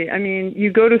crazy. I mean,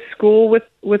 you go to school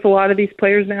with a lot of these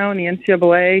players now in the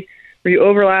NCAA, where you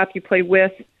overlap, you play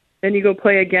with, then you go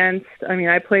play against. I mean,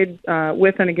 I played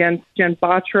with and against Jen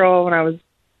Botterill when I was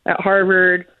at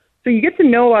Harvard. So you get to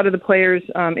know a lot of the players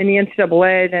in the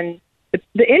NCAA. Then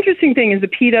the interesting thing is the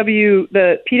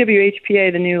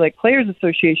PWHPA, the new Players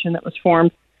Association that was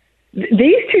formed.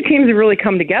 These two teams have really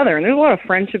come together, and there's a lot of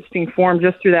friendships being formed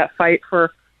just through that fight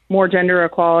for more gender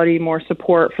equality, more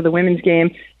support for the women's game.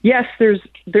 Yes, there's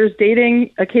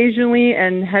dating occasionally,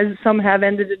 and some have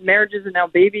ended in marriages and now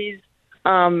babies.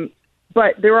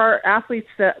 But there are athletes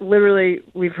that literally,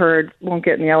 we've heard, won't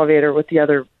get in the elevator with the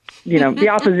other, the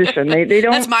opposition. They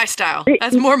don't. That's my style.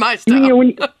 That's more my style.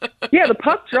 The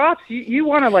puck drops. You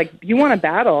want to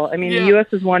battle. I mean, the U.S.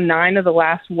 has won 9 of the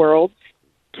last Worlds.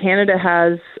 Canada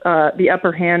has the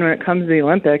upper hand when it comes to the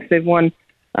Olympics. They've won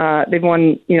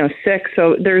 6.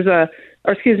 So they've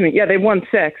won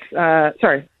 6.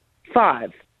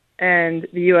 5. And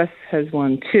the U.S. has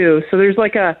won 2. So there's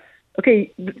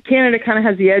Canada kind of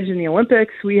has the edge in the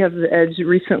Olympics. We have the edge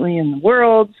recently in the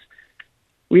Worlds.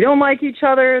 We don't like each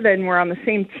other, then we're on the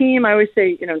same team. I always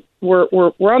say, we're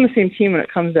on the same team when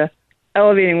it comes to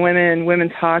elevating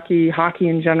women's hockey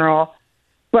in general.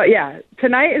 But yeah,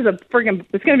 tonight is it's going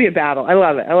to be a battle. I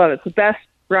love it. It's the best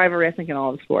rivalry, I think, in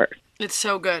all of the sport. It's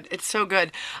so good.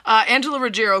 Angela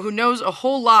Ruggiero, who knows a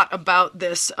whole lot about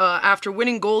this, after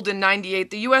winning gold in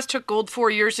 '98. The U.S. took gold 4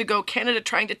 years ago. Canada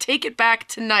trying to take it back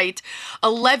tonight.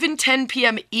 11:10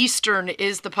 p.m. Eastern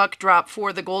is the puck drop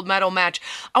for the gold medal match.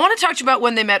 I want to talk to you about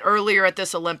when they met earlier at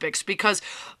this Olympics, because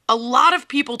a lot of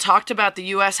people talked about the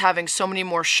U.S. having so many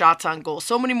more shots on goal,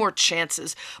 so many more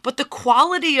chances, but the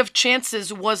quality of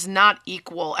chances was not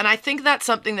equal. And I think that's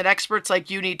something that experts like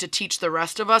you need to teach the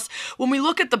rest of us. When we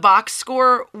look at the box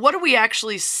score, what do we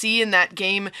actually see in that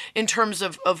game in terms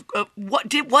of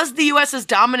was the U.S. as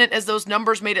dominant as those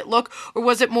numbers made it look, or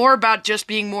was it more about just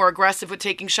being more aggressive with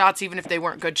taking shots even if they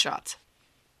weren't good shots?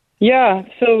 Yeah,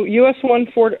 so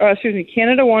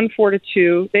Canada won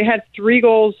 4-2. They had 3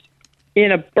 goals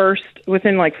in a burst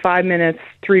within 5 minutes,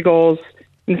 3 goals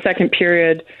in the second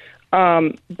period.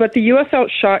 But the U.S.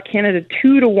 outshot Canada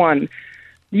 2-1.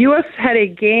 The U.S. had a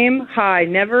game high.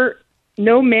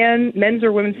 No men's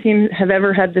or women's team have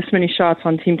ever had this many shots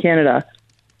on Team Canada.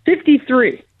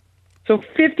 53. So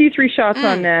 53 shots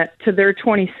on net to their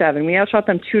 27. We outshot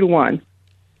them 2-1.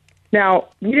 Now,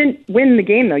 we didn't win the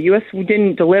game, though. U.S.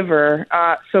 didn't deliver.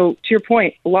 So to your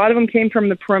point, a lot of them came from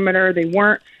the perimeter. They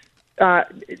weren't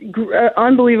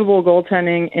unbelievable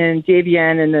goaltending in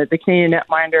Davienne and the Canadian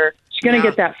netminder. She's going to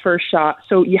get that first shot.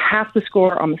 So you have to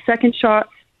score on the second shot.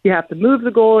 You have to move the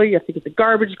goalie. You have to get the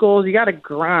garbage goals. You got to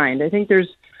grind. I think there's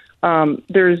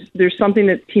something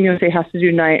that Team USA has to do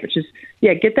tonight, which is,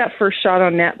 get that first shot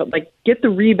on net, but get the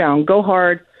rebound, go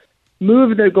hard,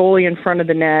 move the goalie in front of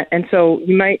the net. And so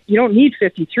you don't need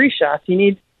 53 shots. You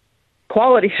need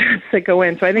quality shots that go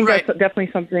in. So I think that's definitely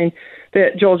something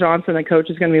that Joel Johnson, the coach,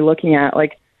 is going to be looking at.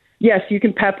 Yes, you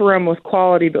can pepper them with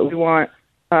quality, but we want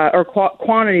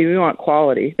quantity. We want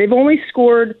quality. They've only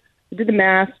scored, I did the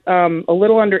math, a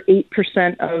little under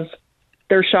 8% of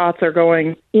their shots are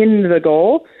going in the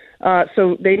goal.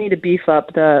 So they need to beef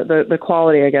up the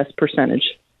quality, I guess,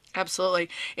 percentage. Absolutely.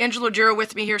 Angela Duro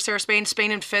with me here, Sarah Spain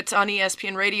and Fitz on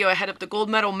ESPN Radio ahead of the gold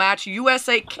medal match,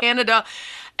 USA-Canada.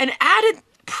 An added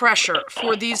pressure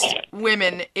for these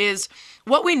women is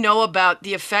what we know about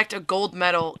the effect a gold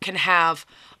medal can have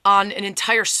on an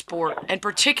entire sport, and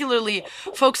particularly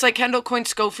folks like Kendall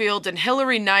Coyne-Schofield and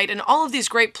Hillary Knight and all of these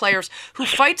great players who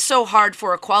fight so hard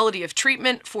for equality of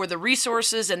treatment, for the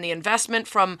resources and the investment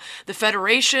from the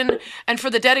federation, and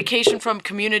for the dedication from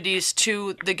communities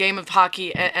to the game of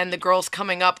hockey and the girls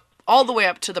coming up all the way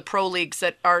up to the pro leagues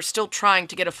that are still trying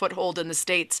to get a foothold in the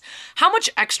States. How much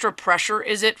extra pressure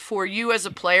is it for you as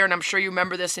a player, and I'm sure you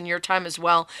remember this in your time as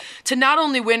well, to not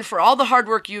only win for all the hard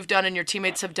work you've done and your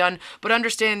teammates have done, but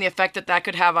understanding the effect that that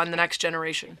could have on the next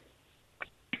generation?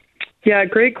 Yeah,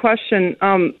 great question.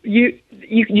 You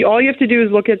all you have to do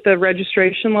is look at the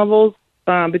registration levels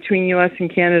between U.S.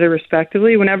 and Canada,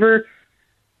 respectively. Whenever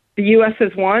the U.S.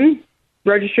 has won,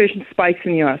 registration spikes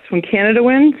in the U.S. When Canada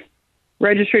wins,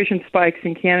 registration spikes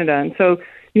in Canada. And so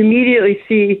you immediately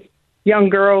see young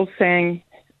girls saying,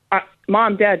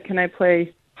 Mom, Dad, can I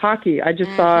play hockey? I just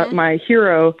saw my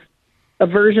hero, a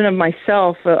version of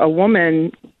myself, a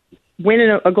woman,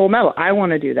 win a gold medal. I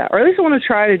want to do that, or at least I want to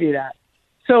try to do that.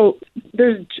 So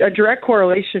there's a direct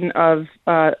correlation of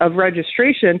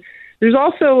registration. There's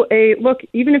also a look,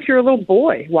 even if you're a little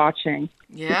boy watching,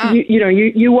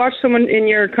 you watch someone in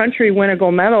your country win a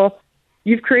gold medal,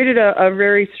 you've created a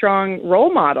very strong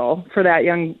role model for that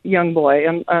young boy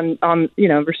on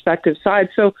respective sides.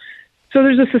 So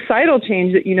there's a societal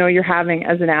change that you're having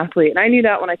as an athlete. And I knew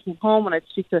that when I came home, when I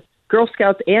speak to Girl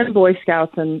Scouts and Boy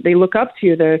Scouts, and they look up to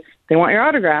you. They want your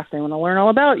autograph. They want to learn all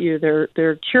about you.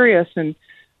 They're curious, and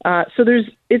so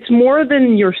it's more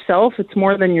than yourself. It's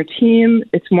more than your team.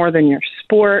 It's more than your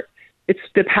sport. It's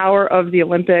the power of the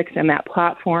Olympics and that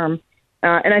platform.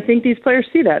 And I think these players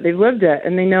see that. They've lived it,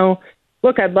 and they know,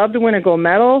 look, I'd love to win a gold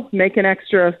medal, make an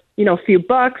extra, few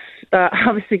bucks,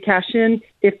 obviously cash in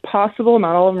if possible.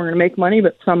 Not all of them are going to make money,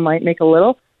 but some might make a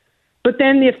little. But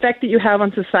then the effect that you have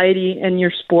on society and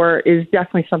your sport is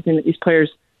definitely something that these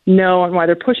players know, and why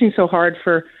they're pushing so hard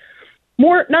for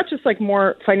more, not just like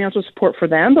more financial support for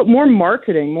them, but more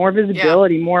marketing, more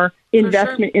visibility, more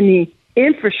investment in the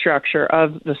infrastructure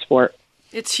of the sport.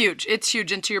 It's huge. It's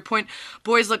huge. And to your point,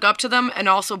 boys look up to them, and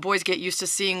also boys get used to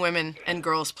seeing women and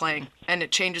girls playing. And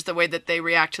it changes the way that they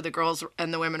react to the girls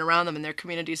and the women around them in their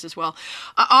communities as well.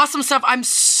 Awesome stuff. I'm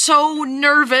so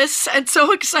nervous and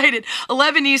so excited.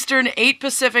 11 Eastern, 8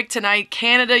 Pacific tonight,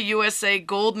 Canada, USA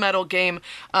gold medal game.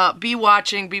 Be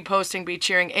watching, be posting, be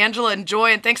cheering. Angela,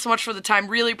 enjoy, and thanks so much for the time.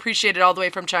 Really appreciate it all the way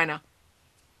from China.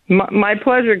 My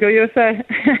pleasure. Go USA.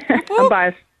 I'm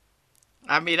biased.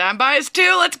 I'm biased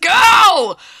too. Let's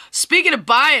go! Speaking of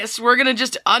bias, we're going to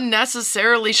just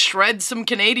unnecessarily shred some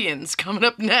Canadians coming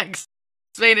up next.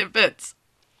 Spain and Fitz.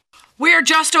 We are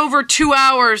just over 2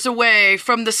 hours away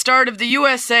from the start of the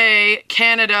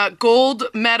USA-Canada gold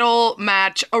medal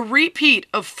match, a repeat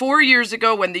of 4 years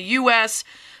ago when the U.S.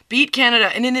 beat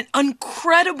Canada in an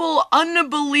incredible,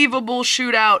 unbelievable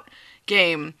shootout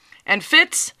game. And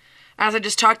Fitz, as I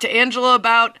just talked to Angela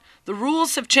about, the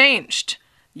rules have changed.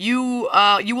 You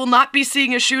will not be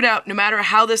seeing a shootout no matter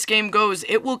how this game goes.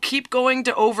 It will keep going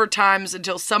to overtimes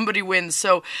until somebody wins.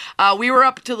 So we were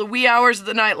up till the wee hours of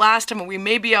the night last time, and we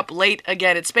may be up late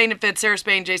again. It's Spain and Fitz, Sarah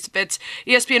Spain, Jason Fitz,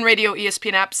 ESPN Radio,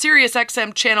 ESPN app, Sirius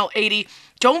XM Channel 80.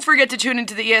 Don't forget to tune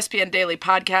into the ESPN Daily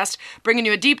podcast, bringing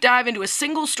you a deep dive into a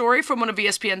single story from one of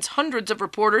ESPN's hundreds of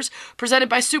reporters, presented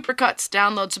by Supercuts.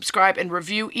 Download, subscribe, and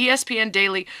review ESPN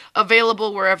Daily,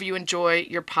 available wherever you enjoy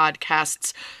your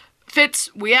podcasts.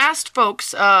 Fitz, we asked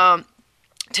folks to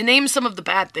name some of the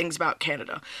bad things about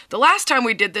Canada. The last time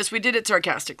we did this, we did it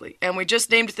sarcastically, and we just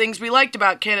named things we liked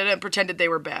about Canada and pretended they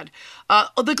were bad.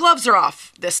 The gloves are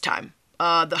off this time.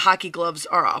 The hockey gloves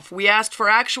are off. We asked for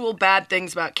actual bad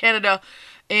things about Canada,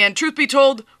 and truth be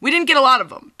told, we didn't get a lot of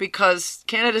them because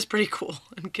Canada's pretty cool,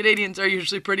 and Canadians are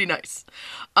usually pretty nice.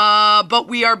 But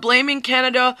we are blaming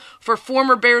Canada for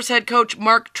former Bears head coach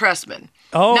Mark Trestman.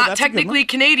 Oh, not technically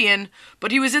Canadian,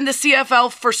 but he was in the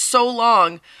CFL for so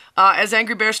long. As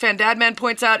Angry Bears fan Dadman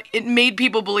points out, it made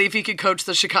people believe he could coach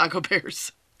the Chicago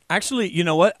Bears. Actually, you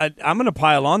know what? I'm going to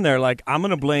pile on there. Like, I'm going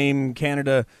to blame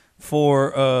Canada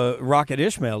for Rocket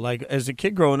Ismail. Like, as a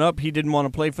kid growing up, he didn't want to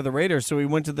play for the Raiders, so he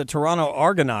went to the Toronto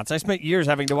Argonauts. I spent years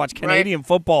having to watch Canadian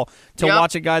football to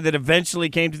watch a guy that eventually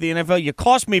came to the NFL. You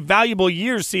cost me valuable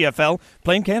years, CFL,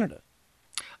 playing Canada.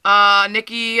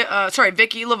 Vicky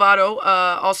Lovato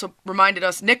also reminded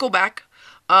us Nickelback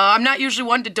I'm not usually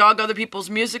one to dog other people's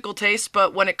musical tastes,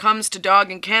 but when it comes to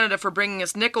dogging Canada for bringing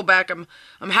us Nickelback,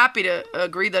 I'm happy to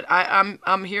agree that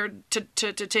I'm here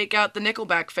to take out the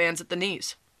Nickelback fans at the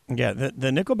knees. Yeah,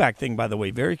 the Nickelback thing, by the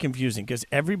way, very confusing because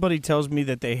everybody tells me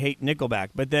that they hate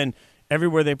Nickelback, but then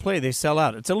everywhere they play, they sell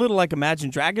out. It's a little like Imagine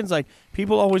Dragons. Like,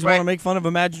 people always want to make fun of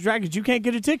Imagine Dragons. You can't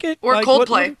get a ticket. Or like,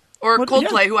 Coldplay. Yeah.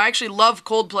 Who I actually love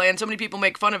Coldplay, and so many people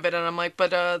make fun of it, and I'm like,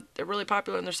 but they're really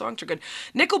popular and their songs are good.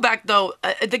 Nickelback, though,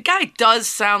 the guy does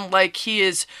sound like he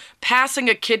is passing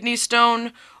a kidney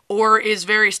stone or is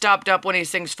very stopped up when he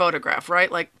sings Photograph,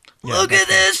 right? Like, look at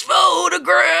this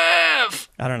photograph!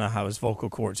 I don't know how his vocal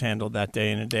cords handled that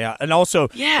day in and day out. And also,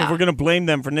 if we're going to blame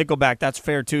them for Nickelback, that's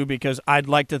fair, too, because I'd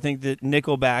like to think that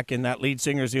Nickelback and that lead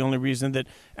singer is the only reason that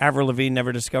Avril Lavigne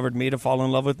never discovered me to fall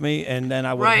in love with me, and then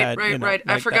I would have had, Right. Like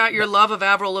I forgot your love of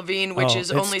Avril Lavigne, which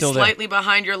is only slightly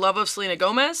behind your love of Selena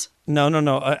Gomez? No.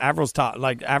 Avril's top.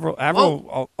 Like, Avril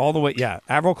all the way. Yeah,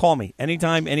 Avril, call me.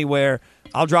 Anytime, anywhere.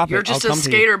 I'll drop You're it. just I'll a come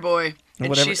skater boy. And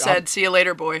whatever, she said, see you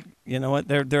later, boy. You know what?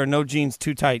 There are no jeans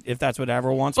too tight if that's what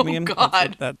Avril wants me in.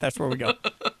 God. That's where we go.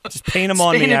 Just paint them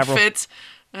on me, Avril. Fits.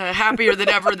 Happier than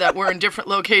ever that we're in different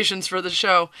locations for the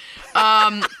show.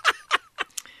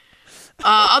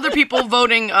 Other people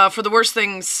voting for the worst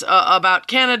things about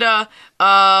Canada.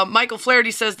 Michael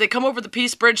Flaherty says they come over the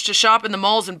Peace Bridge to shop in the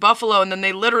malls in Buffalo, and then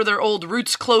they litter their old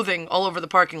Roots clothing all over the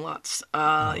parking lots.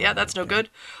 Yeah, that's no good.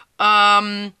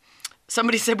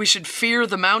 Somebody said we should fear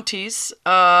the Mounties.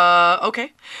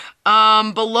 Okay.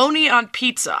 Bologna on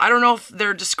pizza. I don't know if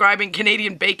they're describing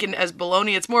Canadian bacon as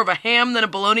bologna. It's more of a ham than a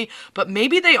bologna, but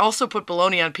maybe they also put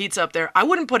bologna on pizza up there. I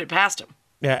wouldn't put it past them.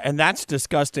 Yeah, and that's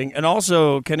disgusting. And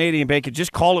also, Canadian bacon,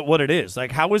 just call it what it is.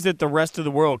 Like, how is it the rest of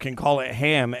the world can call it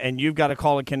ham and you've got to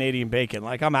call it Canadian bacon?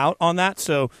 Like, I'm out on that.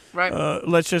 So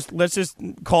let's just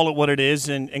call it what it is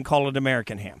and call it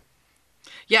American ham.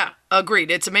 Yeah, agreed.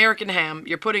 It's American ham.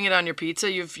 You're putting it on your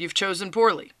pizza. You've chosen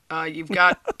poorly. You've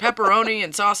got pepperoni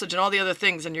and sausage and all the other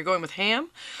things, and you're going with ham.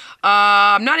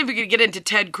 I'm not even going to get into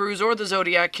Ted Cruz or the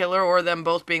Zodiac Killer or them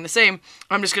both being the same.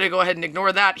 I'm just going to go ahead and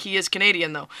ignore that. He is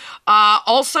Canadian, though.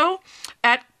 Also,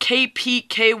 at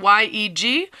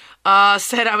KPKYEG,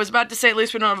 said, I was about to say at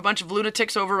least we don't have a bunch of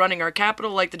lunatics overrunning our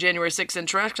capital like the January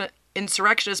 6th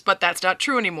insurrectionists, but that's not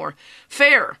true anymore.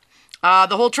 Fair.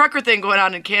 The whole trucker thing going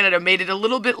on in Canada made it a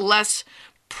little bit less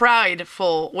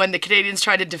prideful when the Canadians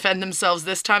tried to defend themselves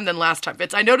this time than last time.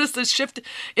 I noticed this shift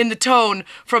in the tone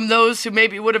from those who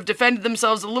maybe would have defended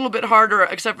themselves a little bit harder,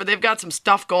 except for they've got some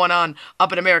stuff going on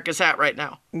up in America's hat right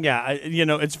now. Yeah,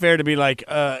 it's fair to be like,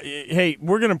 hey,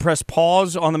 we're going to press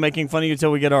pause on the making fun of you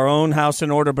until we get our own house in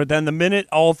order, but then the minute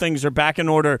all things are back in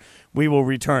order, we will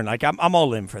return. Like, I'm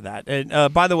all in for that.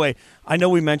 And by the way, I know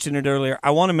we mentioned it earlier.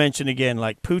 I want to mention again,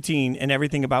 like, poutine and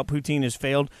everything about poutine has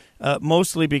failed,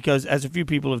 mostly because, as a few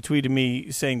people have tweeted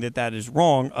me saying that is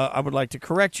wrong, I would like to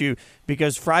correct you,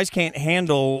 because fries can't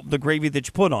handle the gravy that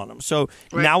you put on them. So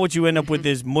now what you end up with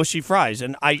is mushy fries.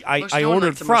 And I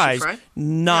ordered fries,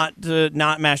 not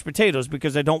mashed potatoes,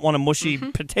 because I don't want a mushy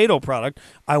potato product.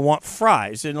 I want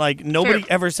fries. And, like, nobody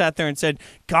ever sat there and said,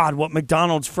 God, what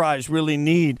McDonald's fries really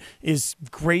need is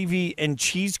gravy and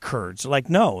cheese curds. Like,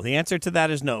 no. The answer to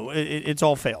that is no. It's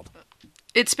all failed.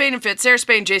 It's Spain and Fitz, Sarah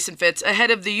Spain, Jason Fitz,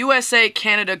 ahead of the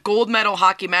USA-Canada gold medal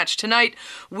hockey match tonight.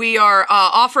 We are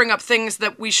offering up things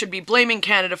that we should be blaming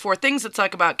Canada for, things that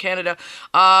suck about Canada.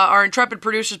 Our intrepid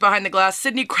producers behind the glass,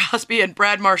 Sidney Crosby and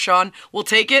Brad Marchand, will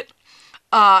take it.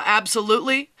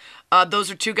 Absolutely. Those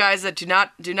are two guys that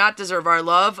do not deserve our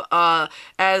love.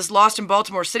 As Lost in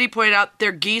Baltimore City pointed out,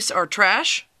 their geese are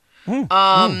trash.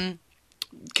 Canadian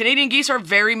geese are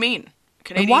very mean.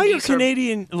 Why are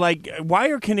Canadian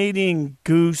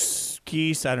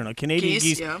geese? I don't know. Canadian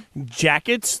geese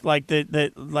jackets like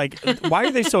why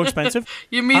are they so expensive?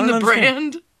 You mean the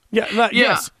brand? Yeah.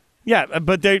 Yes. Yeah,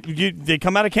 but they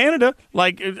come out of Canada.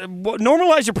 Like,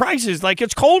 normalize your prices. Like,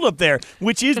 it's cold up there,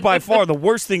 which is by far the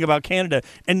worst thing about Canada.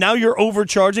 And now you're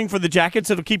overcharging for the jackets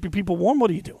that'll keep your people warm. What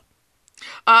are you doing?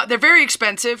 They're very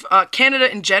expensive.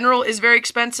 Canada in general is very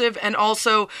expensive, and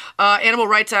also animal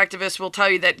rights activists will tell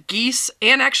you that geese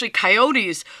and actually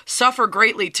coyotes suffer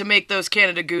greatly to make those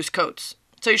Canada Goose coats.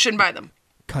 So you shouldn't buy them.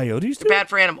 Coyotes do? They're bad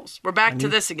for animals. We're back to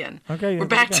this again. Okay, we're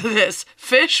back to this.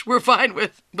 Fish, we're fine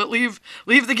with, but leave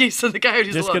the geese and the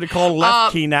coyotes Just alone. going to call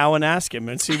Left Key now and ask him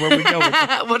and see where we go with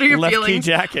what are your Left feelings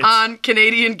Key jackets on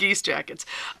Canadian geese jackets?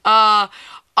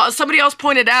 Somebody else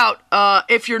pointed out,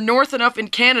 if you're north enough in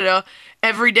Canada,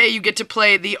 every day you get to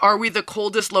play the Are We the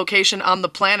Coldest Location on the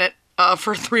Planet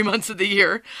for 3 months of the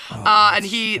year. And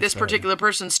this particular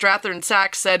person, Strathern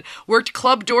Sachs, said, worked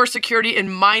club door security in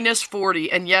 -40.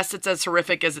 And yes, it's as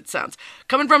horrific as it sounds.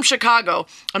 Coming from Chicago,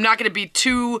 I'm not going to be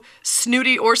too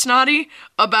snooty or snotty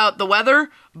about the weather,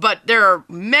 but there are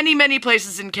many, many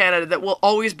places in Canada that will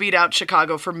always beat out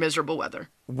Chicago for miserable weather.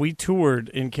 We toured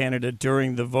in Canada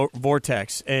during the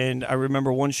vortex, and I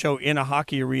remember one show in a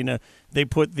hockey arena. They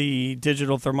put the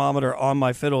digital thermometer on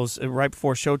my fiddles right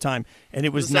before showtime, and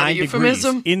it was 9 degrees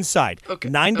inside. Okay.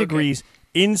 9 degrees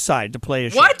inside to play a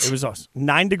show. What? It was us.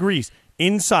 9 degrees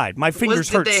inside. My fingers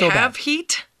hurt so bad. Did they have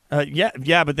heat?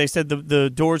 Yeah, but they said the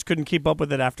doors couldn't keep up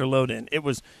with it after load-in. It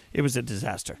was a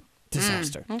disaster.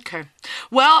 Okay.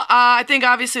 Well, I think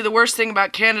obviously the worst thing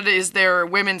about Canada is their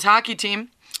women's hockey team.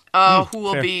 Who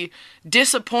will be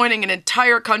disappointing an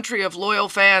entire country of loyal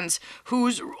fans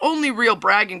whose only real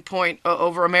bragging point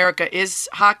over America is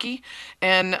hockey.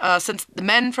 And since the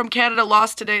men from Canada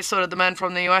lost today, so did the men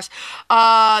from the U.S.,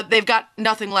 they've got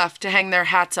nothing left to hang their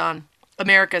hats on.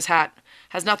 America's hat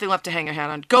has nothing left to hang a hat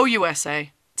on. Go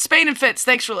USA. Spain and Fitz,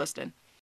 thanks for listening.